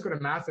 You could always go to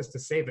Mathis to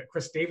save it.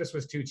 Chris Davis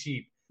was too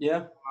cheap.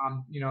 Yeah.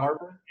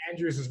 Harper.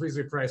 Andrews is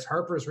reasonably priced.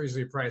 Harper is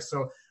reasonably priced.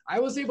 So I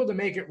was able to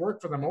make it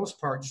work for the most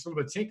part, just a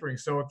little bit of tinkering.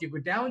 So if you go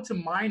down to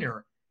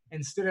minor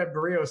instead of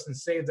Barrios and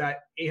save that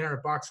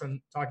 $800, I'm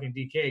talking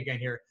DK again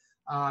here,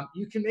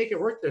 you can make it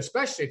work there,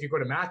 especially if you go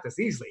to Mathis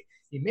easily.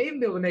 You may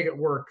be able to make it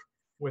work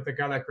with a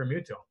guy like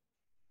Realmuto.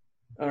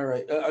 All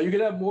right. Are you going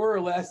to have more or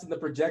less than the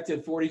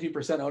projected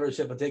 42%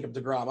 ownership of Jacob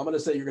DeGrom? I'm going to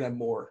say you're going to have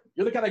more.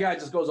 You're the kind of guy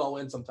that just goes all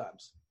in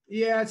sometimes.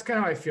 Yeah, it's kind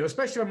of how I feel,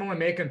 especially if I'm only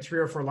making 3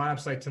 or 4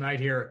 lineups like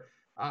tonight here.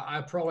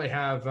 I probably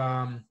have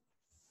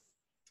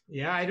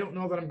I don't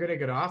know that I'm going to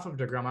get off of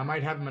DeGrom. I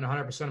might have him in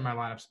 100% of my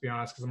lineups, to be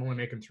honest, because I'm only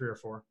making 3 or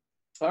 4.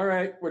 All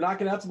right. We're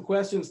knocking out some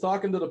questions,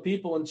 talking to the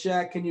people in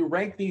chat. Can you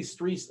rank these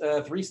three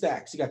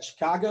stacks? You got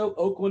Chicago,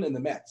 Oakland, and the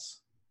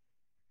Mets.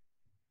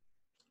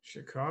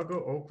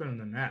 Chicago, Oakland,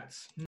 and the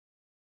Mets.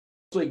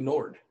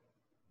 Ignored.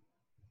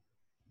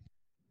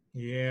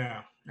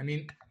 Yeah. I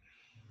mean,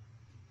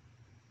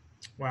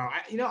 wow.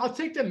 I'll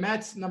take the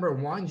Mets number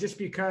 1 just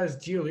because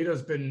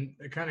Giolito's been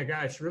the kind of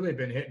guy that's really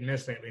been hit and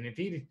miss lately. And if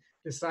he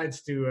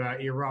decides to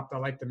erupt, I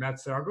like the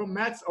Mets. So I'll go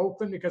Mets,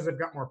 Oakland because they've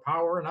got more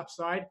power and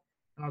upside.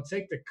 And I'll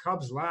take the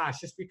Cubs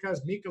last just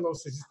because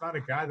Mikolas is just not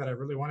a guy that I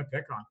really want to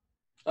pick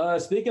on.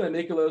 Speaking of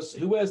Mikolas,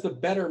 who has the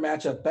better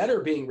matchup? Better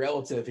being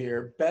relative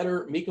here.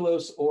 Better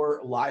Mikolas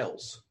or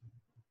Lyles?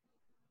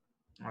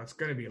 Oh, it's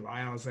going to be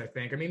Lyles, I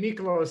think. I mean,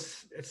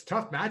 Mikolas, it's a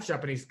tough matchup,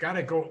 and he's got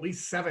to go at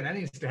least 7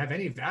 innings to have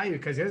any value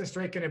because he doesn't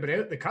strike anybody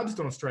out. The Cubs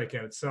don't strike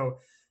out. So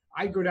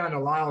I'd go down to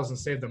Lyles and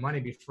save the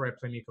money before I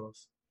play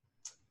Mikolas.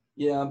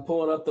 Yeah, I'm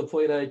pulling up the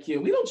plate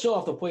IQ. We don't show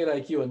off the plate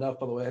IQ enough,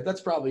 by the way.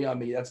 That's probably on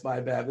me. That's my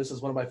bad. This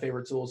is one of my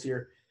favorite tools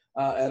here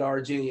at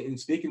RG. And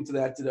speaking to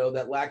that,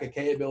 that lack of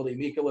K ability,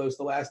 Mikolas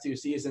the last 2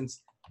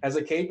 seasons has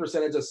a K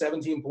percentage of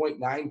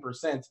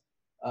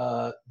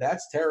 17.9%.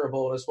 That's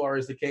terrible as far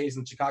as the Ks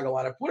in the Chicago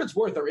lineup. For what it's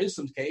worth, there is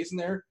some Ks in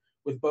there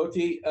with Bote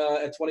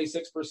at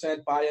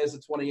 26%, Baez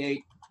at 28%.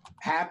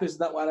 Happ is in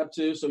that lineup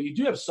too. So you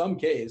do have some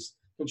Ks.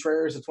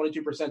 Contreras at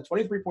 22%,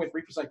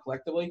 23.3%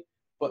 collectively.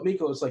 But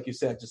Mikolas, like you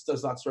said, just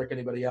does not strike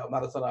anybody out.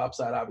 Not a ton of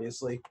upside,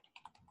 obviously.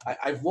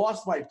 I've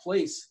lost my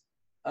place.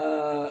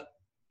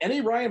 Any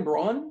Ryan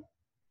Braun?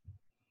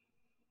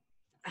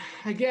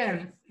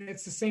 Again,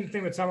 it's the same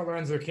thing with Tom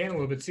Lorenzo Kane a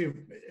little bit too.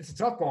 It's a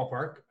tough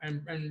ballpark.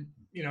 And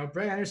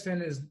Brett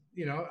Anderson is,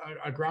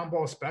 a ground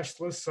ball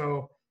specialist.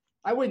 So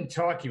I wouldn't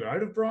talk you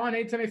out of Braun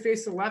anytime I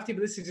face the lefty,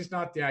 but this is just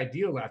not the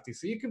ideal lefty.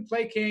 So you can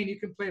play Kane,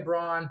 you can play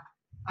Braun.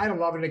 I don't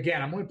love it.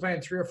 Again, I'm only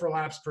playing 3 or 4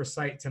 laps per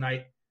site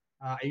tonight.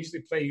 I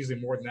usually play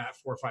more than that,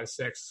 4, 5,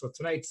 6. So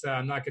tonight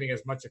I'm not getting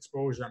as much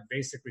exposure. I'm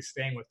basically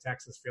staying with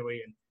Texas,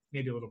 Philly, and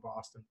maybe a little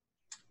Boston.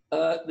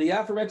 The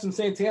aforementioned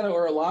Santana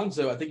or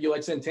Alonso. I think you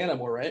like Santana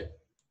more, right?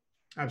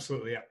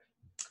 Absolutely, yeah.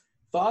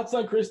 Thoughts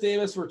on Chris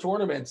Davis for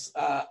tournaments?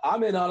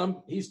 I'm in on him.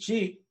 He's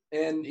cheap,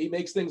 and he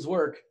makes things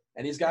work,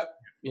 and he's got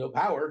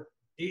power.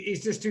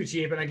 He's just too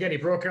cheap. And again, he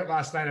broke out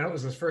last night. I know it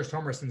was his first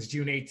homer since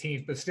June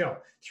 18th, but still,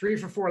 3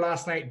 for 4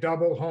 last night,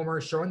 double homer,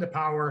 showing the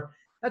power.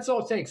 That's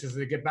all it takes is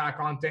to get back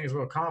on things, a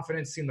little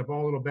confidence, seeing the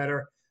ball a little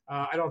better.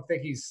 I don't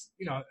think he's,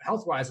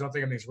 health-wise, I don't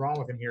think anything's wrong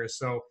with him here.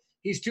 So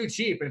he's too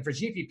cheap. And for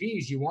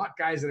GPPs, you want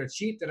guys that are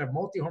cheap that have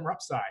multi-homer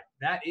upside.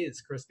 That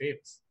is Chris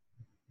Davis.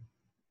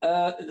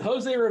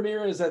 Jose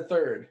Ramirez at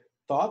third.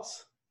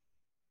 Thoughts?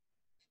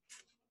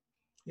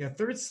 Yeah,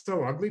 third's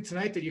so ugly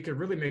tonight that you could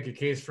really make a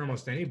case for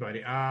almost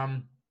anybody.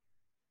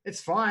 It's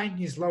fine.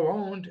 He's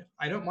low-owned.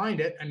 I don't mind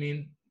it. I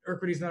mean,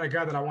 Urquidy's not a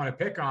guy that I want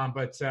to pick on,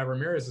 but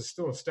Ramirez is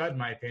still a stud in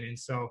my opinion,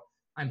 so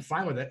I'm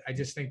fine with it. I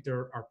just think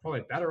there are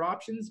probably better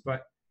options,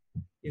 but,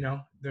 there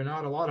are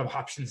not a lot of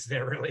options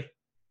there really.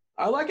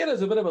 I like it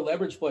as a bit of a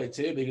leverage play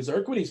too, because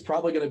Urquidy's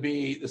probably going to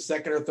be the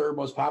second or third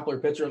most popular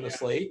pitcher on the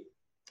slate.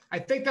 I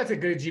think that's a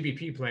good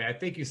GBP play. I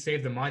think you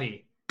save the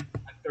money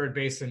at third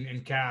base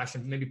in cash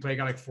and maybe play a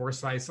guy like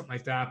Forsythe, something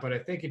like that. But I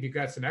think if you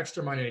got some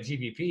extra money in a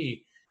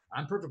GBP,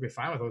 I'm perfectly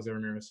fine with Jose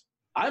Ramirez.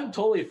 I'm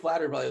totally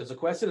flattered by it. There's a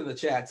question in the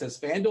chat. It says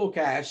FanDuel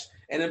Cash,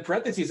 and in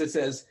parentheses it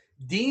says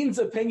Dean's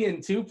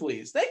opinion too,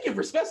 please. Thank you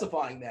for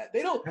specifying that.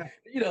 They don't,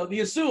 they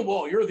assume,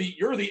 well, you're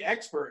the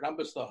expert, and I'm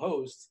just the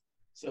host.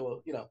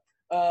 So,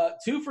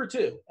 2 for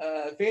 2.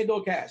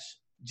 FanDuel Cash.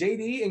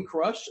 JD and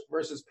Crush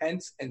versus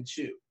Pence and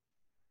Chu.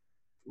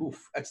 Oof,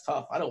 that's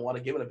tough. I don't want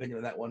to give an opinion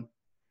on that one.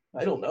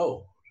 I don't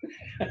know.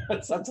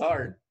 That's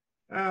hard.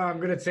 I'm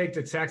going to take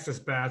the Texas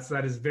Bats.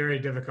 That is very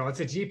difficult.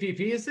 It's a GPP,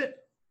 is it?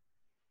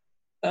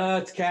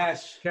 It's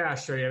cash.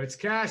 Cash, sure. Yeah, if it's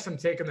cash, I'm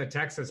taking the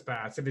Texas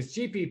Bats. If it's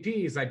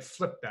GPPs, I'd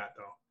flip that,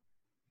 though.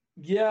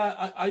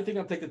 Yeah, I think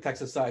I'll take the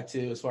Texas side,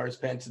 too, as far as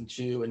Pence and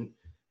Chu and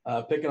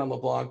picking on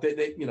LeBlanc.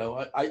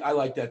 I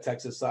like that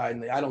Texas side,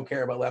 and I don't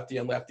care about lefty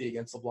and lefty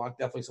against LeBlanc.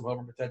 Definitely some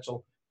homer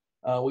potential.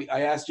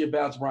 I asked you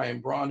about Brian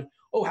Braun.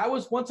 Oh, how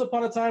was Once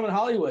Upon a Time in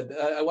Hollywood?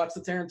 I watched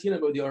the Tarantino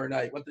movie the other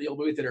night. Went to the old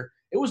movie theater.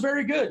 It was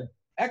very good.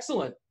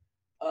 Excellent.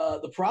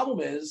 The problem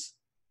is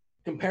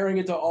comparing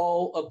it to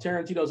all of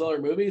Tarantino's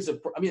other movies.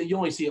 I mean, you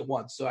only see it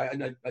once, so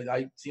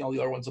I see all the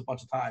other ones a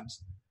bunch of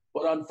times.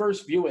 But on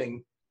first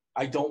viewing,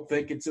 I don't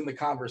think it's in the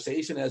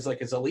conversation as like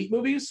his elite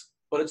movies,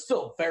 but it's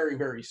still very,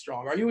 very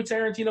strong. Are you a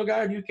Tarantino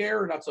guy? Do you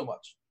care or not so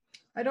much?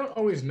 I don't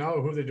always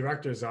know who the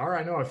directors are.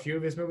 I know a few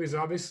of his movies,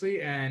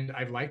 obviously, and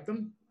I like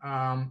them.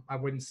 I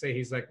wouldn't say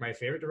he's like my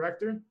favorite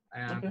director.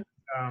 Okay.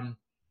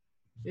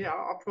 Yeah,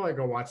 I'll probably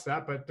go watch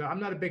that, but I'm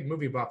not a big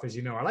movie buff, as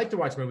you know. I like to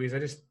watch movies. I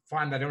just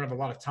find that I don't have a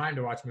lot of time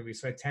to watch movies,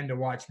 so I tend to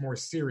watch more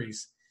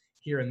series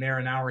here and there,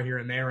 an hour here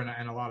and there,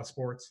 and a lot of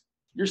sports.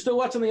 You're still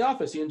watching The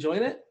Office. You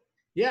enjoying it?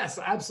 Yes,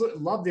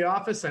 absolutely. Love The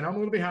Office. I know I'm a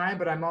little behind,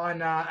 but I'm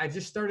on I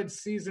just started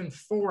season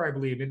 4, I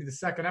believe, maybe the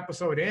second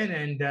episode in,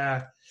 and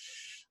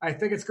I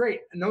think it's great.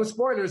 No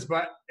spoilers,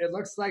 but it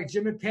looks like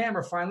Jim and Pam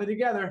are finally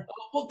together.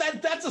 Well,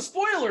 that's a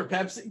spoiler,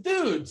 Pepsi.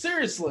 Dude,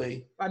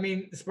 seriously. I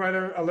mean,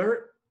 spoiler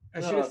alert. I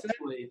should have said.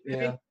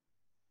 Yeah.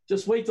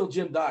 Just wait till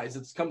Jim dies.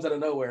 It comes out of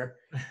nowhere.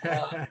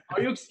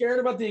 Are you scared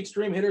about the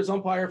extreme hitters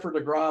umpire for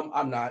DeGrom?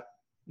 I'm not.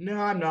 No,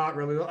 I'm not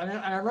really.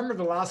 I remember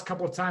the last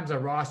couple of times I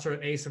rostered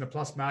an ace in a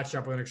plus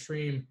matchup with an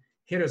extreme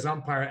hitters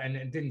umpire, and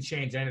it didn't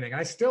change anything.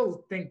 I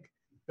still think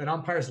that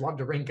umpires love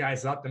to ring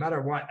guys up no matter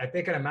what. I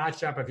think in a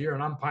matchup, if you're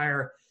an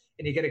umpire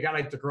and you get a guy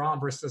like DeGrom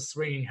versus a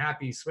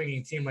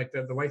swinging team like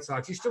the White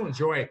Sox, you still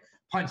enjoy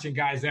punching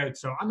guys out.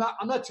 So I'm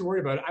not too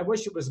worried about it. I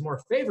wish it was more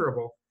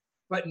favorable.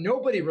 But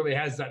nobody really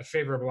has that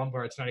favorable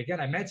umpire tonight. Again,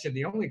 I mentioned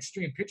the only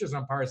extreme pitchers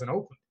umpire is in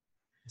Oakland.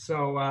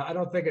 So I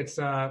don't think it's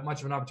much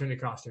of an opportunity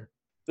cost here.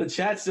 The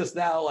chat's just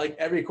now, like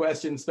every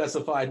question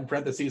specified in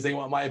parentheses, they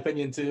want my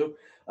opinion too.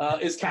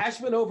 Is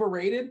Cashman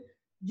overrated?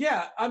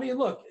 Yeah. I mean,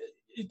 look,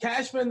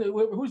 Cashman,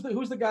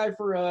 who's the guy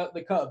for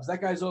the Cubs? That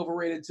guy's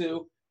overrated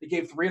too. They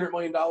gave $300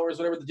 million,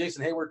 whatever, to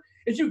Jason Hayward.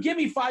 If you give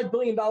me $5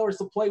 billion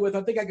to play with,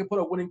 I think I could put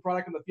a winning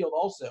product in the field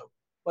also.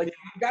 Like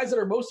the guys that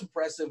are most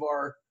impressive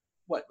are,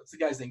 what's the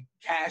guy's name?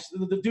 Cash,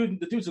 the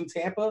dudes in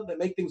Tampa that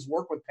make things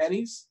work with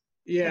pennies.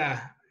 Yeah,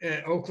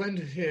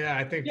 Oakland. Yeah,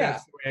 I think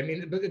that's the way. I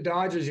mean, but the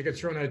Dodgers, you could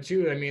throw in that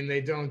too. I mean,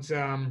 they don't,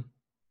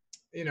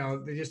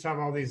 they just have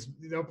all these.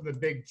 They open the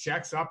big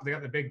checks up. They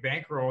got the big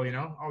bankroll.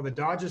 The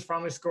Dodgers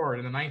finally scored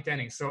in the 9th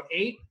inning. So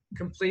 8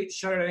 complete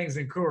shutout innings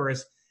in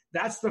Coors.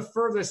 That's the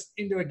furthest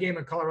into a game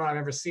in Colorado I've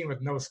ever seen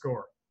with no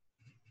score.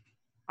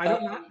 I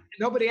don't know.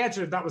 Nobody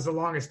answered if that was the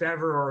longest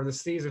ever or the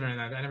season or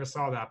anything. I never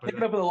saw that. But pick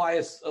it up with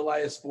Elias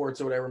Sports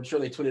or whatever. I'm sure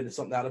they tweeted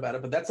something out about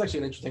it, but that's actually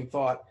an interesting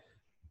thought.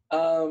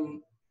 I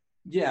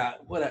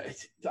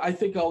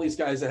think all these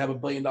guys that have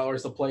 $1 billion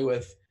to play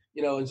with,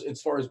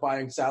 as far as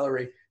buying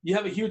salary, you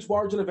have a huge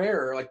margin of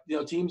error. Like,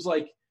 teams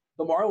like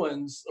the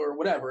Marlins or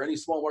whatever, any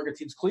small market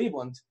teams,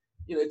 Cleveland,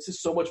 it's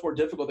just so much more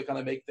difficult to kind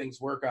of make things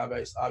work,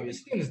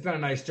 obviously. He's done a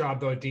nice job,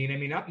 though, Dean. I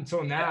mean, up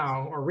until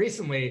now or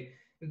recently,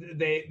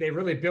 they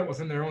really built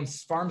within their own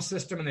farm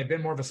system, and they've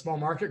been more of a small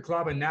market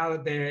club. And now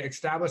that they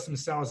established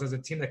themselves as a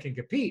team that can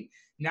compete,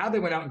 now they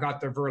went out and got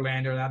their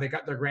Verlander. Now they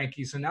got their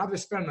Greinke. So now they're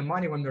spending the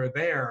money when they're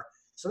there.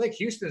 So I think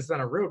Houston's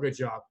done a real good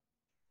job.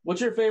 What's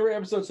your favorite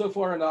episode so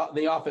far in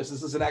The Office?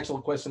 This is an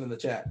actual question in the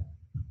chat.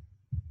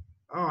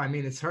 Oh, I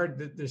mean, it's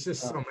hard. There's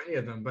just so many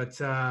of them.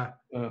 But,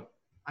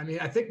 I mean,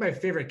 I think my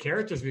favorite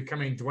character is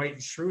becoming Dwight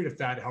Schrute, if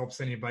that helps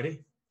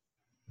anybody.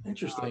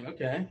 Interesting.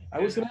 Okay. I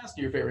was going to ask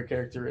you your favorite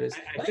character is.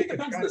 I think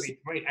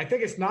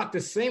it's not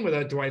the same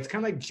without Dwight. It's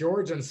kind of like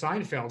George on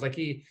Seinfeld. Like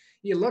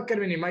you look at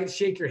him and you might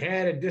shake your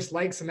head and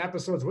dislike some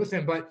episodes with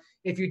him. But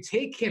if you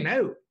take him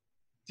out,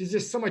 there's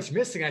just so much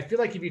missing. I feel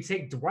like if you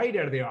take Dwight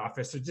out of The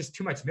Office, there's just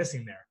too much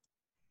missing there.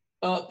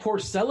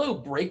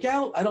 Porcello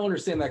breakout? I don't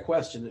understand that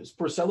question. Is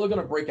Porcello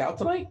going to break out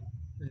tonight?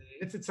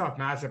 It's a tough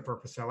matchup for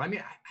Porcello.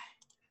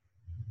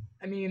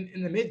 I mean,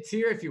 in the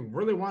mid-tier, if you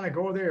really want to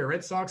go there, you're a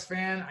Red Sox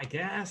fan, I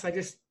guess.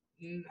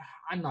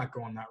 I'm not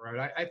going that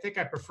route. I think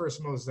I prefer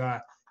some of those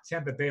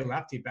Tampa Bay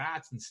lefty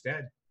bats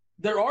instead.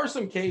 There are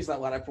some Ks in that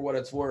lineup for what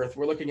it's worth.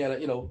 We're looking at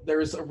it,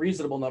 there's a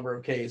reasonable number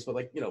of Ks, but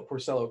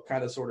Porcello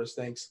kind of sort of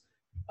stinks.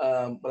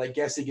 But I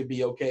guess he could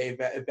be okay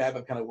if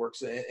BABIP kind of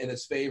works in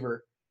his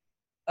favor.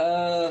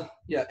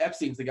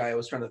 Epstein's the guy I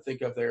was trying to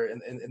think of there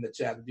in the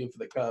chat to do for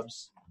the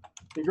Cubs.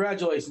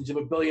 Congratulations, you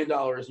have $1 billion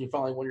and you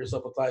finally won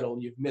yourself a title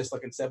and you've missed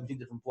in 17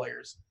 different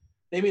players.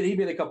 He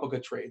made a couple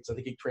good trades. I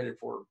think he traded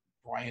for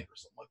Bryant or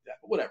something like that,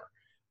 but whatever.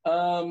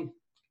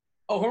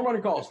 Home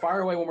run calls.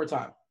 Fire away one more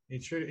time. He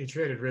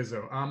traded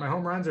Rizzo. My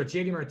home runs are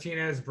JD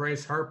Martinez,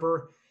 Bryce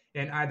Harper,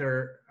 and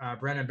either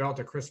Brandon Belt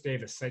or Chris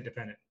Davis, site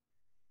dependent.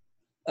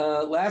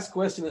 Last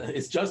question.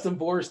 Is Justin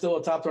Bohr still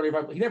a top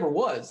 25? He never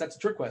was. That's a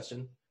trick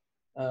question.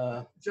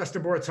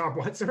 Justin Bohr top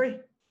what, sorry?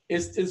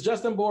 Is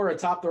Justin Bohr a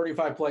top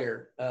 35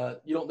 player?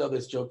 You don't know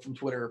this joke from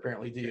Twitter,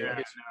 apparently, do you?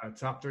 Yeah, no,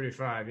 top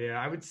 35.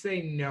 Yeah, I would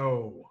say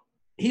no.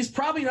 He's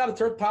probably not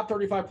a top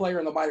 35 player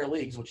in the minor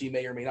leagues, which he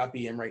may or may not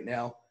be in right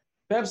now.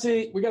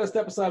 Pepsi, we got to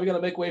step aside. We got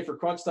to make way for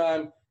crunch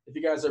time. If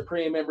you guys are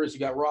premium members, you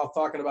got Roth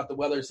talking about the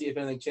weather, see if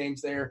anything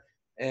changed there.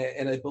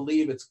 And I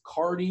believe it's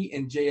Cardi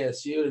and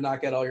JSU to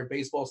knock out all your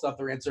baseball stuff.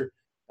 Their answer,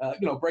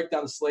 break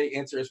down the slate,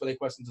 answer as many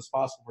questions as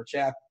possible for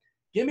chat.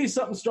 Give me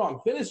something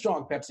strong. Finish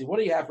strong, Pepsi. What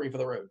do you have for me for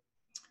the road?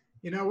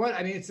 You know what?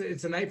 I mean,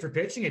 it's a night for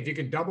pitching. If you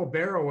can double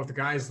barrel with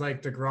guys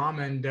like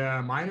DeGrom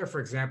and Minor, for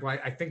example,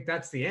 I think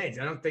that's the edge.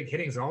 I don't think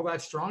hitting's all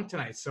that strong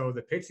tonight. So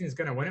the pitching is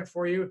going to win it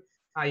for you.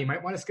 You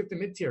might want to skip the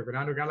mid-tier, go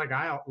down to a guy like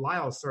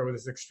Lyle Sir with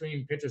his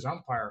extreme pitcher's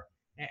umpire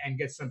and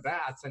get some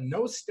bats. And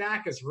no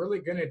stack is really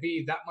going to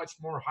be that much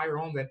more higher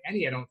owned than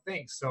any, I don't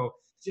think. So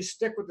just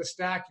stick with the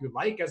stack you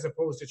like as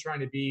opposed to trying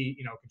to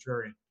be,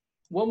 contrarian.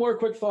 One more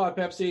quick thought,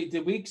 Pepsi.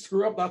 Did we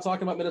screw up not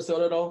talking about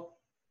Minnesota at all?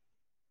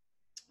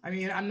 I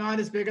mean, I'm not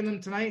as big on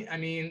them tonight. I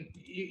mean,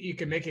 you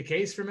can make a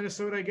case for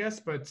Minnesota, I guess.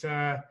 But,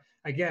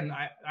 again,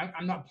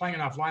 I'm not playing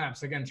enough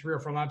lineups. Again, 3 or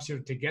 4 lineups here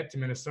to get to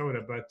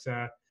Minnesota. But,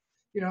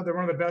 they're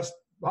one of the best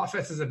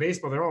offenses of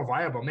baseball. They're all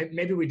viable.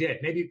 Maybe we did.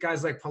 Maybe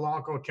guys like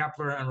Polanco,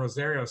 Kepler, and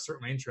Rosario are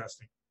certainly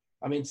interesting.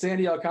 I mean,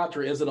 Sandy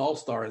Alcantara is an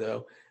all-star,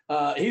 though.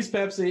 He's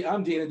Pepsi.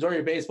 I'm Dean. Enjoy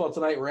your baseball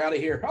tonight. We're out of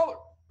here. Holler!